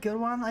is bigger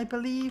one, I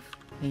believe.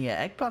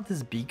 Yeah, eggplant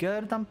is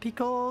bigger than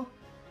pickle.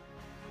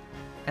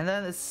 And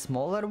then it's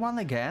smaller one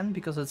again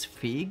because it's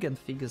fig and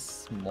fig is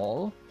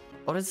small.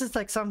 Or is this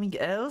like something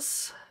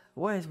else?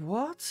 Wait,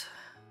 what?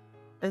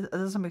 It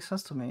doesn't make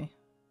sense to me.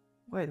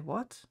 Wait,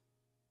 what?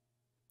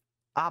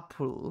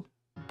 Apple,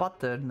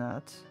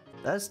 butternut.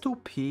 That's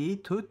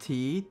 2P,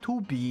 2T,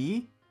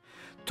 2B,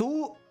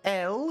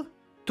 2L,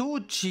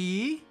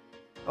 2G.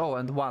 Oh,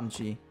 and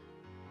 1G.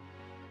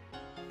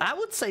 I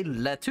would say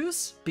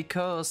lettuce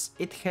because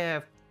it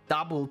have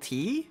double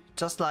T,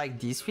 just like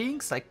these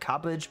things, like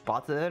cabbage,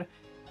 butter,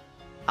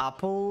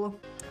 apple,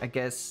 I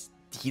guess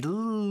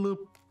dill,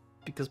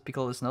 because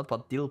pickle is not,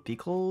 but dill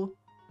pickle,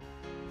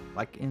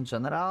 like in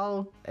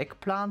general,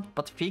 eggplant,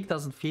 but fig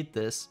doesn't fit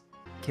this.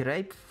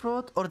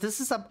 Grapefruit, or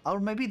this is or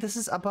maybe this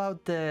is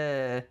about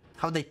the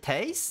how they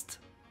taste.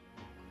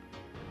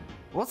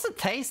 What's the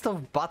taste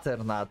of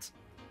butternut?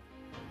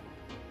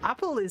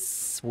 Apple is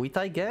sweet,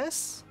 I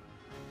guess.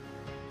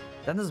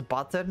 Then there's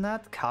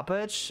butternut,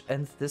 cabbage,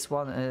 and this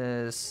one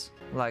is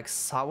like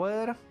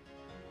sour.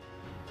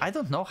 I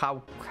don't know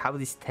how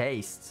this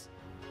tastes.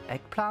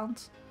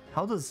 Eggplant?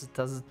 How does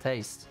it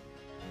taste?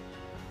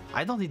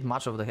 I don't eat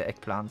much of the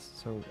eggplant,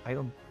 so I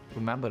don't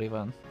remember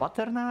even.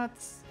 Butternut?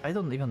 I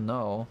don't even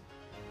know.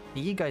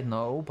 Fig I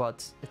know,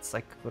 but it's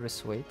like very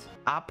sweet.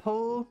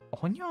 Apple?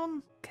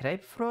 Onion?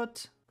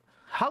 Grapefruit?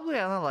 How do I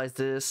analyze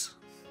this?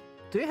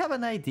 Do you have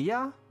an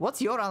idea?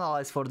 What's your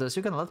analyze for this?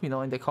 You can let me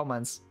know in the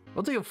comments.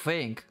 What do you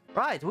think?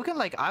 Right, we can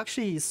like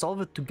actually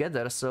solve it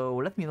together, so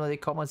let me know in the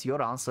comments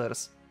your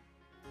answers.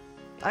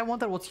 I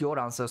wonder what your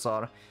answers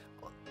are.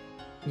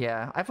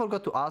 Yeah, I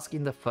forgot to ask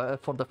in the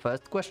for the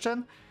first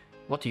question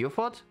what you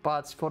thought,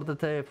 but for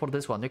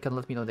this one you can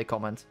let me know in the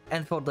comments.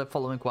 And for the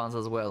following ones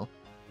as well.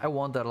 I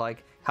wonder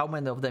like how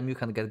many of them you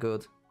can get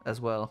good as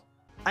well.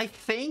 I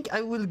think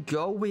I will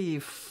go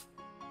with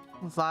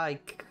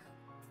like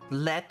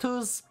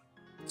lettuce,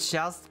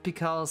 just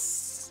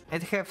because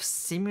it have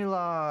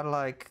similar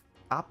like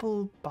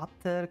apple,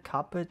 butter,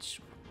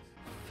 cabbage,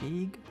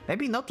 fig.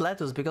 Maybe not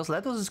lettuce, because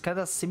lettuce is kind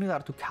of similar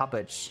to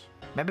cabbage.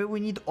 Maybe we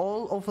need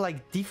all of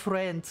like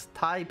different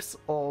types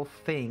of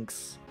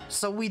things.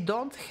 So we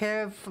don't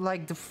have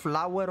like the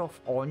flower of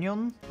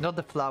onion, not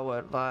the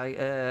flower, like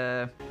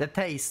the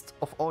taste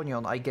of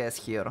onion, I guess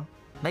here.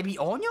 Maybe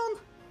onion?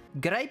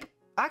 Grape?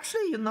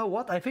 Actually, you know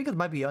what? I think it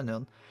might be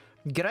onion.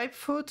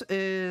 Grapefruit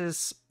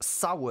is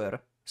sour,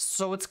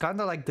 so it's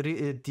kind of like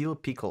dill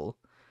pickle.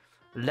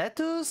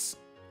 Lettuce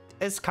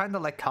is kind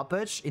of like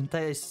cabbage in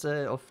taste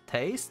of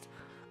taste.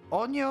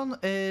 Onion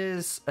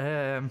is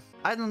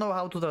I don't know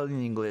how to tell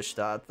in English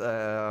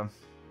that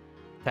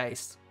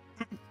taste,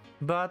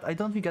 but I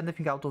don't think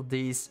anything out of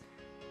these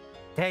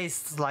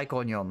tastes like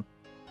onion.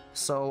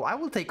 So I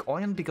will take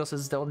onion because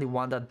it's the only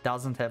one that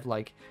doesn't have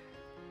like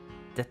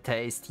the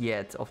taste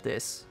yet of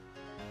this.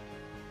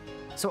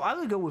 So I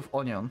will go with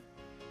onion.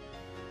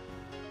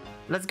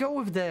 Let's go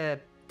with the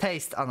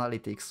taste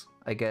analytics,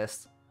 I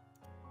guess.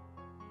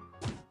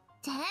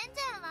 全然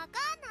わか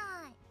ん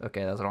ない。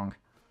 Okay, that's wrong.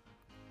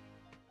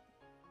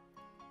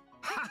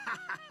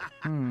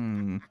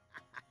 Hmm.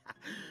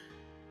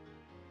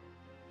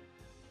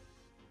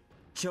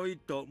 ちょい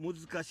と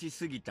難し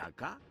すぎた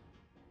か？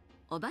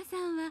おばさ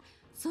んは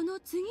その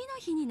次の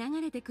日に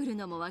流れてくる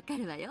のもわか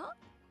るわよ。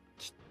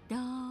きっと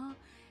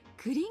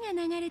栗が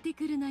流れて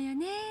くるのよ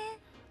ね。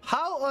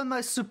 How am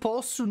I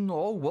supposed to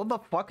know what the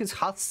fuck is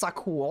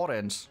Hasaku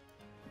orange?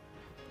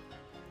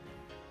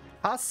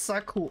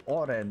 Hasaku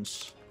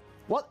orange.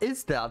 What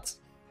is that?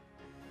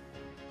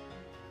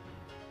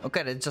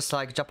 Okay, it's just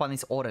like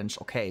Japanese orange.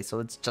 Okay, so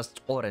it's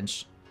just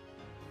orange.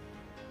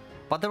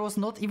 But there was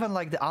not even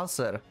like the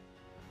answer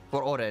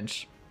for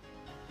orange.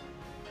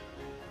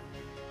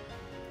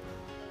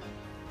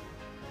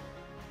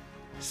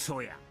 そ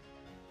うや。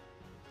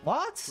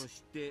 What? そ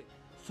して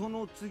そ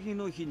の次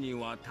の日に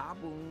は多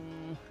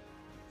分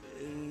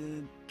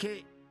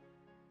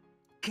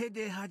毛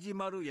で始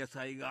まる野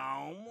菜が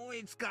思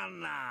いつか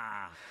ん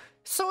な。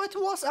So it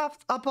was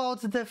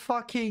about the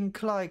fucking,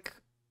 like...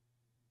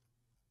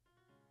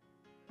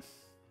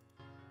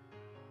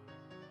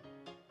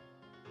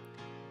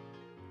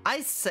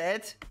 I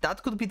said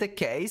that could be the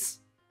case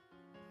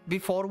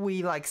before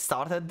we, like,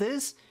 started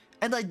this,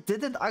 and I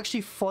didn't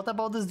actually thought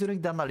about this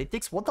during the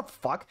analytics. What the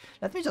fuck?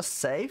 Let me just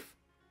save.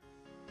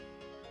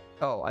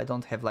 Oh, I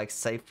don't have, like,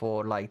 save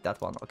for, like,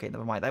 that one. Okay,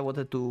 never mind. I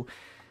wanted to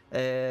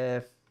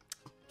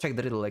check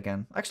the riddle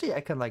again. Actually, I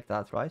can like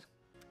that, right?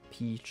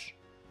 Peach.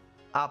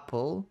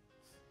 Apple.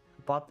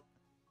 But...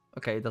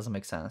 Okay, it doesn't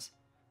make sense.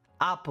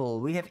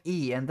 Apple. We have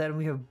E, and then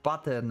we have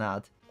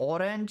butternut.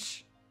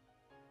 Orange.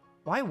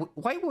 Why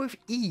with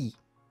E?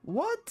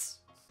 What?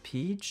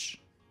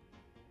 Peach.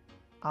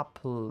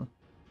 Apple.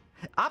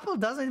 Apple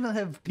doesn't even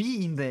have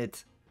B in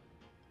it.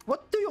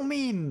 What do you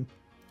mean?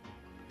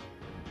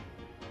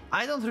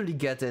 I don't really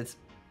get it.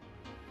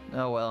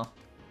 Oh well.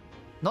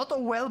 Not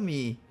well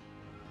me.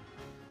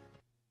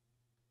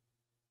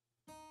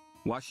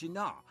 わし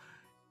な、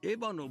エヴ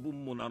ァの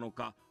分もなの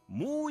か、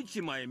もう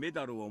一枚メ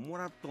ダルをも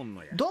らっとん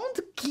のや。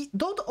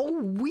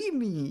Don't we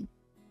me.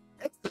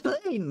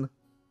 Explain.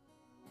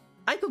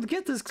 I don't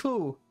get this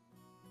clue.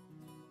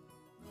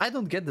 I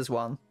don't get this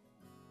one.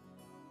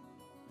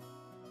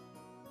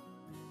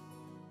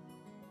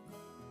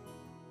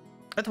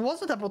 It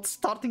wasn't about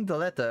starting the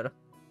letter.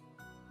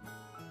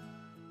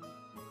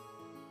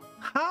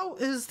 How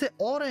is the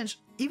orange?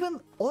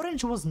 Even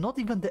orange was not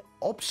even the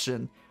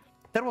option.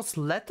 There was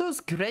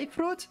lettuce,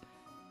 grapefruit,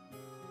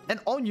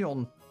 and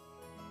onion.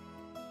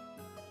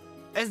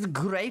 Is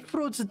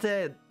grapefruit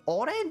the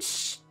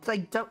orange?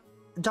 Like the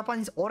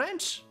Japanese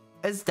orange?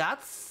 Is that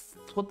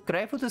what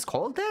grapefruit is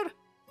called there?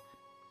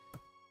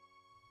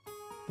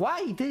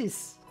 Why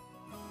this?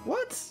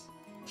 What?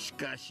 し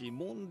かし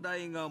問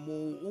題がも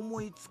う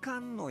思いつか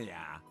んの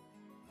や。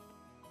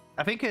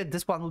I think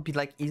this one would be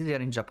like easier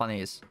in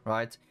Japanese,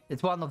 right?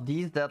 It's one of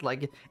these that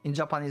like in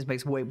Japanese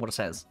makes way more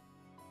sense.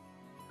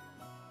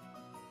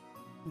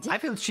 I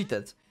feel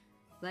cheated.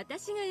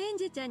 私がエン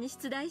ジェちゃんに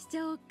出題しち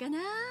ゃおうかな。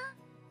エヴ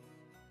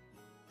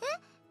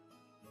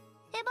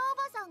ァお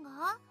ばさん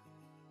が？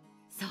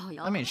そう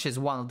よ。I mean, she's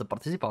one of the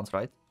participants,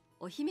 right?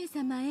 お姫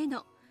様へ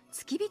の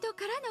付き人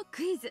からの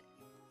クイズ。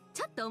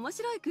ちょっと面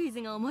白いクイ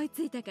ズが思い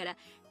ついたから、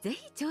ぜ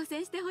ひ挑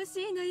戦してほ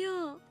しいの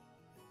よ。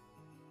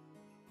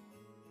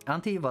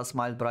Auntie Eva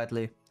smiled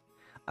brightly.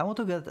 I want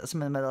to get as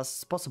many medals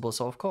as possible,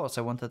 so of course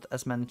I wanted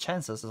as many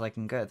chances as I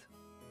can get.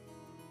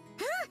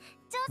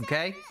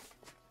 Okay?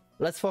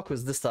 Let's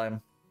focus this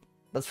time.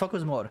 Let's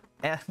focus more.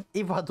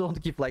 Eva,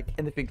 don't give like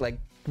anything like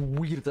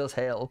weird as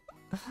hell.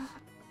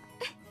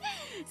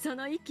 そ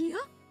の息よ。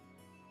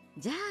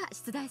じゃあ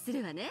出題す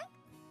るわね。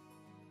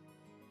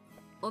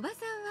おばさん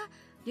は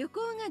旅行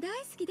が大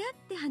好きだっ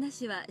て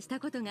話はした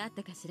ことがあっ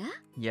たかしら？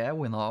 Yeah,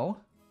 we know.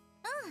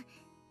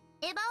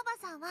 エヴァおば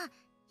さんは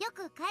よ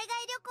く海外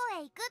旅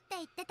行へ行くって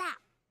言ってた。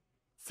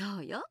そ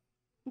うよ。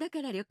だ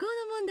から旅行の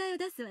問題を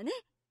出すわね。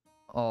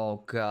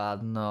Oh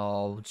god,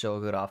 no.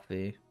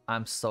 Geography.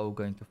 I'm so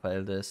going to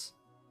fail this.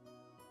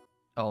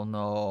 Oh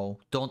no.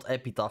 Don't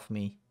epitaph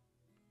me.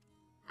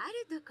 あ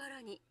るとこ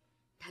ろに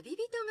旅人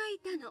がい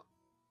たの。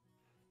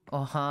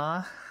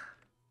Uh-huh.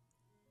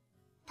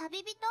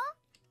 旅人？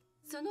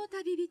その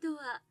旅人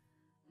は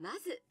ま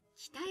ず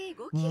北へ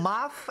5キロ。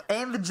 Math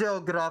and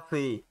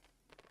geography.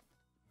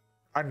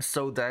 I'm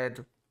so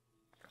dead.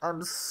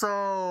 I'm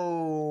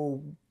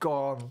so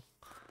gone.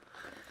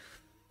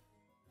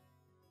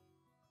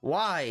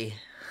 Why?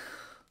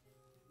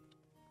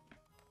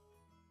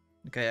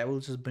 Okay, I will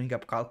just bring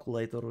up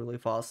calculator really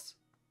fast.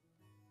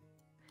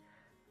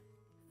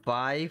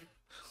 5.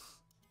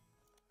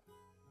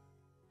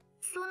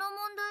 その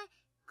問題、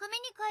紙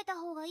に書いた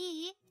方がい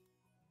い？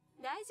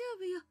大丈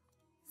夫よ。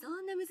そ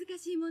んな難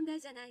しい問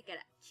題じゃないから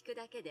聞く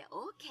だけで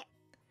OK。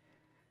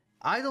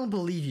 I don't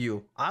believe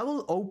you. I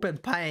will open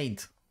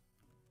Paint.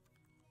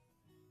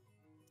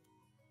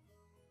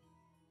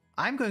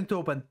 I'm going to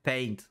open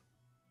Paint.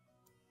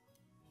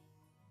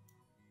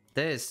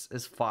 This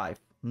is 5.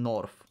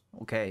 North.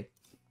 Okay.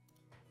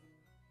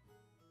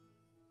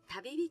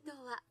 旅人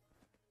は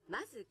ま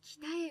ず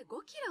北へ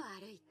5キロ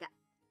歩いた。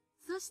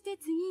そして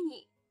次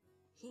に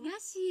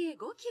東へ5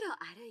キロ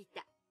歩い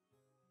た。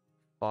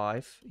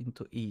 5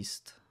 into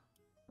east.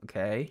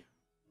 Okay.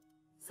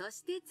 そ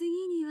して次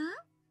には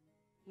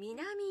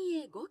南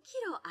へ5キ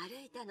ロ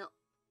歩いたの。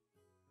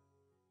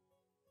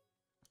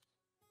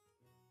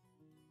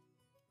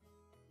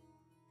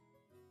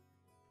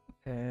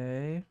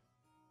Okay.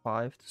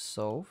 5 to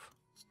south.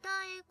 北へ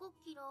5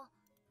キロ、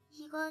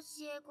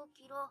東へ5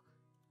キロ、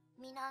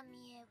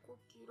南へ5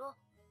キロ。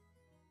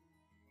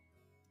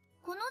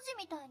この字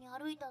みたいに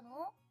歩いた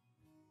の？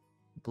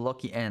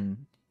 Blocky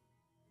N.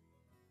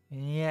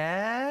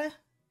 Yeah.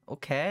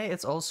 Okay,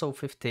 it's also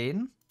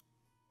 15.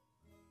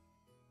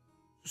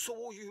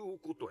 そういう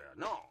ことや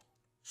な。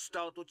スタ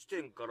ート地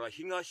点から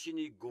東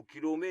に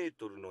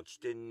 5km の地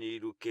点にい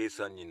る計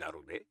算にな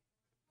るで。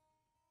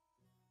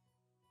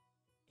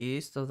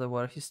East of the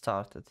where he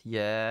started.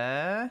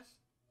 Yeah.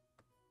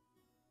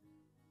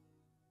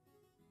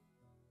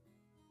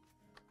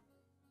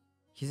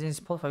 He's in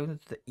spot 5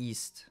 to the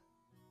east.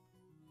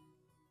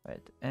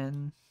 Right,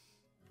 and...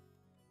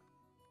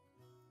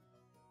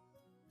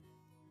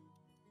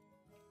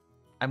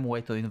 I'm way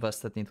too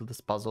invested into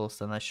these puzzles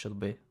than I should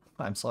be.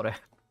 I'm sorry.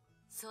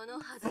 その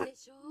はずで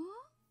しょ。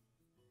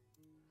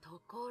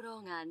とこ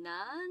ろが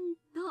なん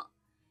と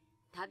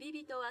旅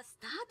人はス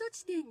タート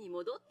地点に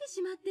戻って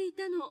しまってい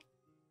たの。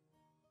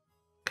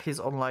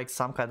 He's on like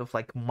some kind of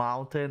like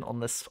mountain on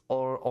this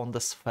or on the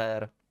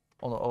sphere,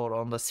 or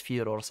on the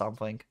sphere or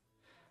something.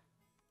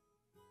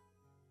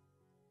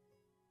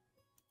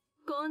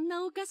 こん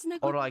なおかしな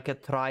こ Or と like a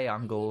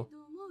triangle. と思う？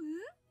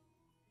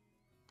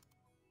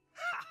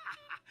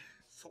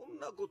そん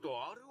なこと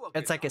あるわけ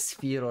It's like a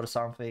sphere or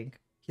something.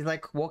 He's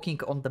like walking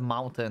on the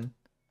mountain.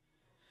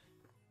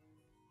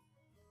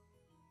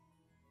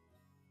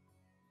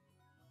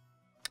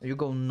 You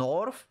go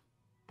north.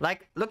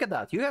 Like, look at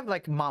that. You have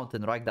like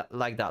mountain right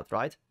like that,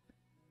 right?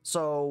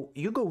 So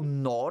you go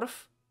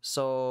north.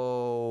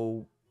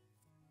 So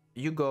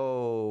you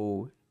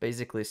go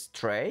basically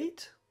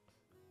straight.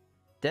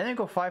 Then you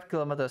go 5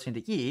 kilometers in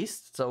the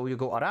east. So you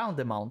go around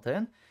the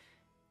mountain.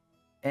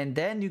 And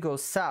then you go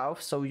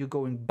south. So you're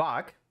going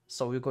back.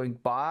 So you're going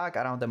back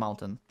around the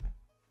mountain.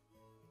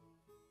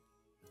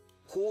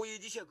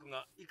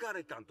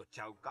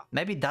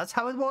 Maybe that's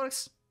how it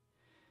works?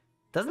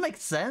 Doesn't make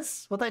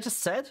sense what I just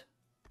said?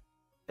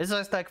 It's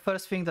just like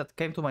first thing that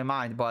came to my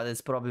mind, but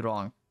it's probably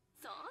wrong.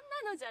 そん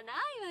なのじゃな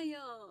いわ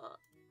よ。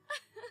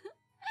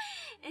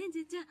エンジ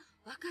ェちゃん、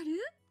わかる？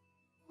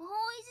方位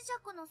磁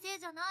石のせい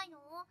じゃないの？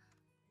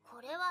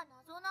これは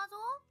謎謎？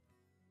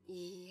い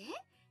いえ、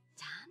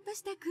ちゃんと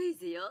したクイ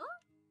ズよ。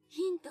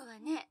ヒントは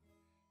ね、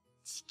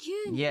地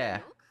球に Yeah.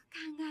 よく考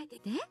えて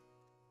て。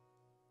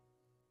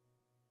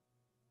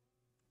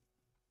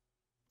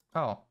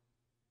Oh.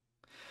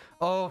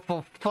 Oh,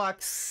 for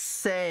fuck's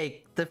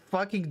sake. The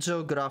fucking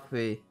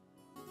geography.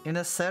 In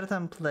a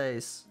certain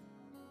place.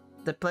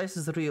 The place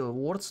is real.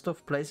 What sort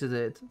of place is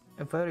it?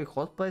 A very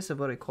hot place, a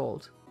very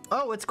cold.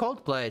 Oh, it's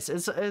cold place.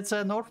 It's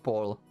a North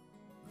Pole.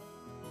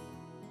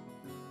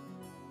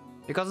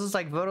 Because it's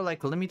like very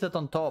like limited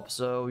on top,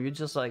 so you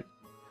just like...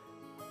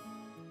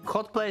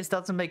 Hot place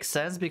doesn't make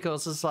sense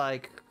because it's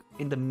like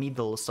in the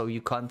middle, so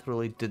you can't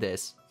really do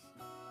this.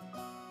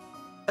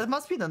 It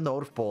must be the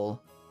North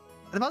Pole.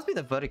 It must be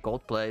the very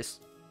cold place.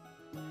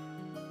 わ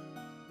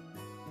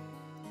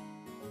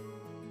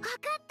か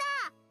っ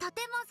た。と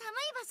ても寒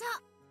い場所。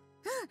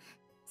うん、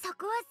そ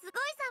こはすご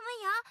い寒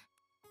いよ。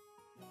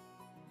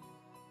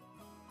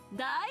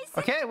大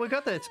正 Okay, we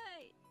got it.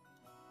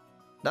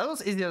 That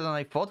was easier than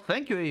I thought.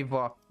 Thank you,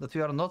 Eva. That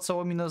we are not so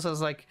ominous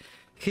as like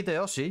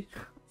Hideyoshi.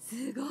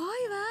 すごいわ。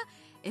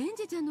エン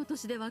ジェちゃんの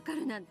年でわか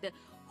るなんて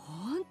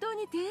本当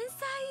に天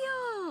才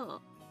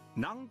よ。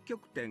南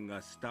極点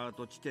がスター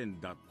ト地点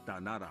だった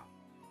なら、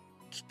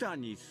北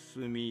に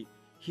進み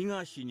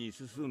東に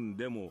進ん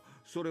でも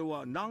それ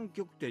は南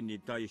極点に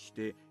対し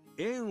て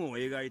円を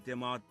描いて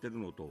回ってる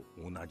のと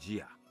同じ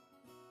や。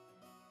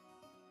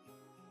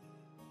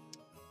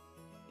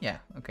Yeah,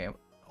 okay.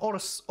 Or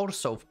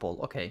South Pole,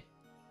 okay.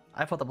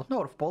 I thought about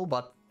North Pole,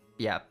 but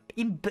yeah,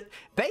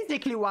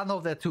 basically one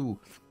of the two.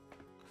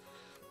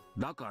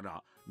 だか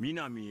ら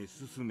南へ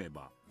進め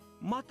ば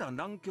また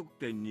南極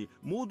点に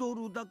戻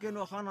るだけ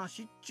の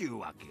話っちゅう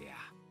わけや。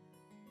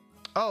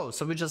Oh,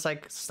 so we just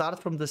like start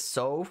from the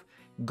south,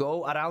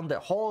 go around the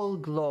whole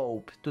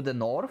globe to the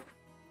north,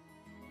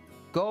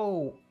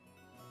 go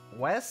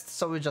west,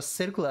 so we just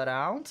circle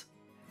around,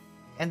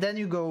 and then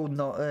you go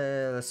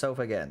south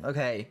again.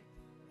 Okay,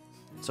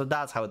 so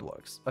that's how it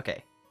works.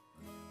 Okay,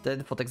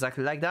 didn't thought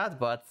exactly like that,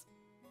 but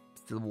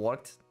still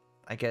worked.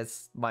 I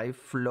guess my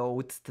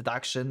float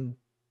deduction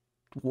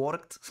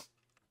worked.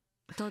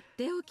 とっ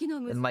ておきの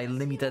And my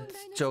limited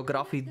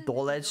geography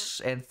knowledge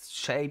and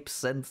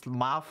shapes and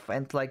math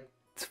and like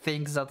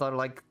things that are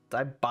like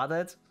I'm bad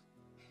at.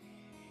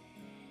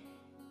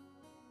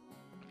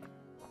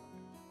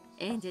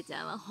 エンジェち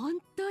ゃんは本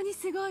当に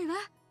すごいわ。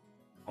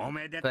お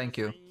めでとう。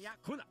 Thank you.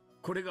 ほな、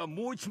これが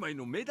もう一枚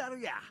のメダ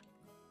ルや。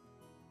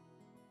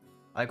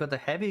I got a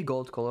heavy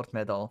gold colored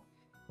medal.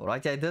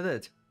 Alright, I did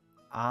it.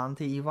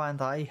 Auntie Eva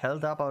and I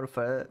held up our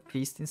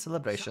feast in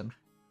celebration.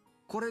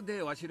 これ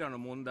でわしらの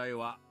問題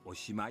はお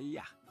しまい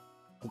や。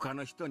他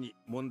の人に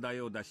問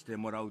題を出して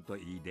もらうと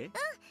いいで。ありが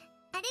と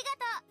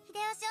う、秀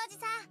吉おじ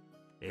さん。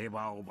エヴ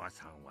ァおば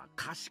さんは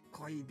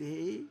賢い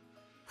で。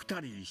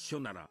二人一緒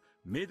なら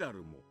メダ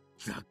ルも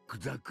ザック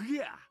ザク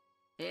や。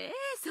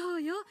そ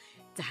うよ。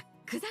ザッ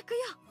クザクよ。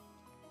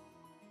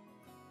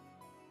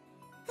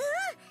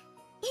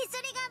一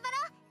緒に頑張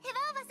ろう、エヴ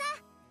ァおば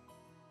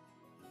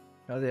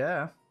さん。 Oh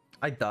yeah.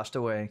 I dashed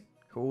away.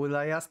 Who will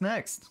I ask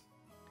next?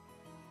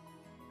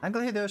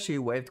 Uncle Hideyoshi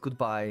waved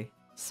goodbye,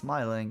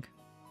 smiling.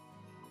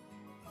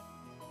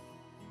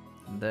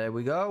 There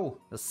we go,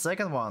 the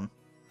second one.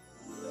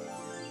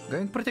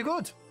 Going pretty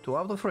good, 2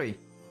 out of 3.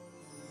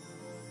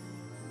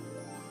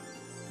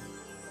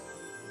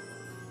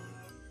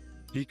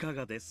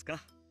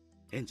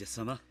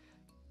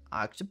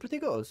 Actually pretty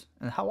good.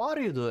 And how are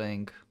you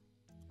doing?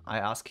 I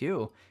ask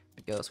you,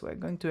 because we're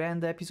going to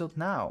end the episode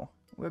now.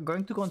 We're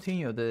going to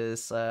continue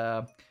this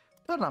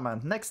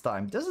tournament next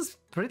time. This is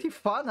pretty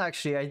fun,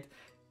 actually.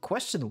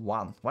 Question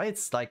 1. Why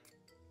it's like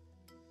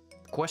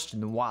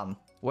question 1?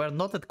 We're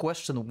not at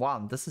question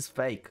 1. This is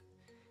fake.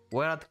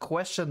 We're at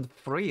question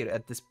 3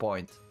 at this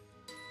point.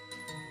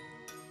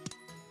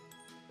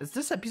 Is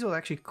this episode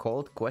actually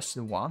called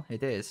question 1?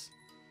 It is.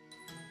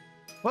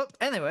 Well,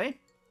 anyway,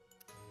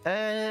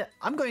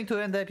 I'm going to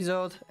end the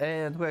episode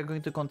and we're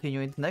going to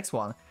continue in the next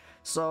one.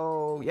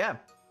 So yeah,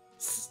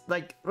 it's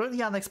like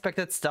really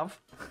unexpected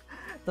stuff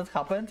that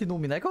happened in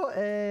Umineko,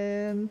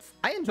 and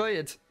I enjoy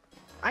it.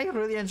 I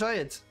really enjoy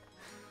it.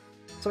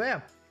 So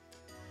yeah,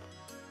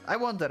 I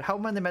wonder how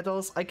many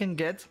medals I can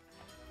get.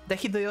 The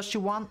Hideyoshi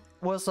one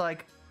was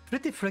like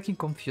pretty freaking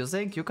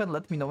confusing. You can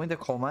let me know in the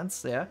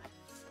comments, yeah?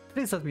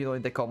 Please let me know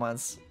in the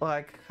comments.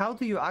 Like, how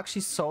do you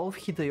actually solve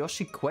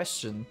Hideyoshi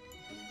question?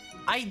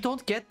 I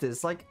don't get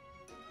this. Like,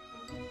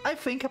 I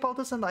think about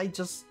this and I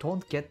just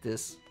don't get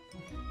this.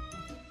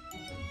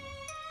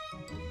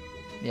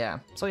 Yeah,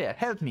 so yeah,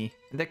 help me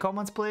in the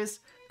comments,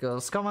 please,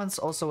 because comments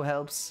also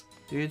helps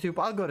the YouTube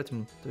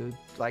algorithm to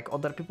like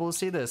other people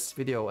see this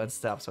video and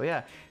stuff. So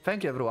yeah,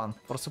 thank you everyone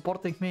for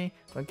supporting me.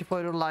 Thank you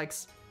for your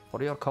likes,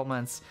 for your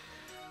comments,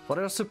 for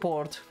your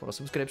support, for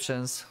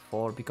subscriptions,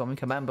 for becoming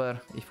a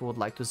member if you would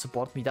like to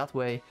support me that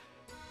way.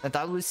 And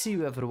I will see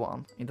you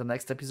everyone in the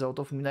next episode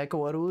of Umineko,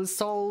 where we will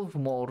solve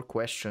more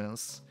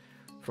questions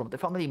from the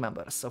family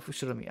members of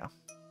Ushinomiya.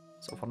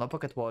 So for now,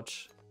 Pocket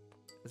Watch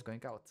is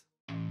going out.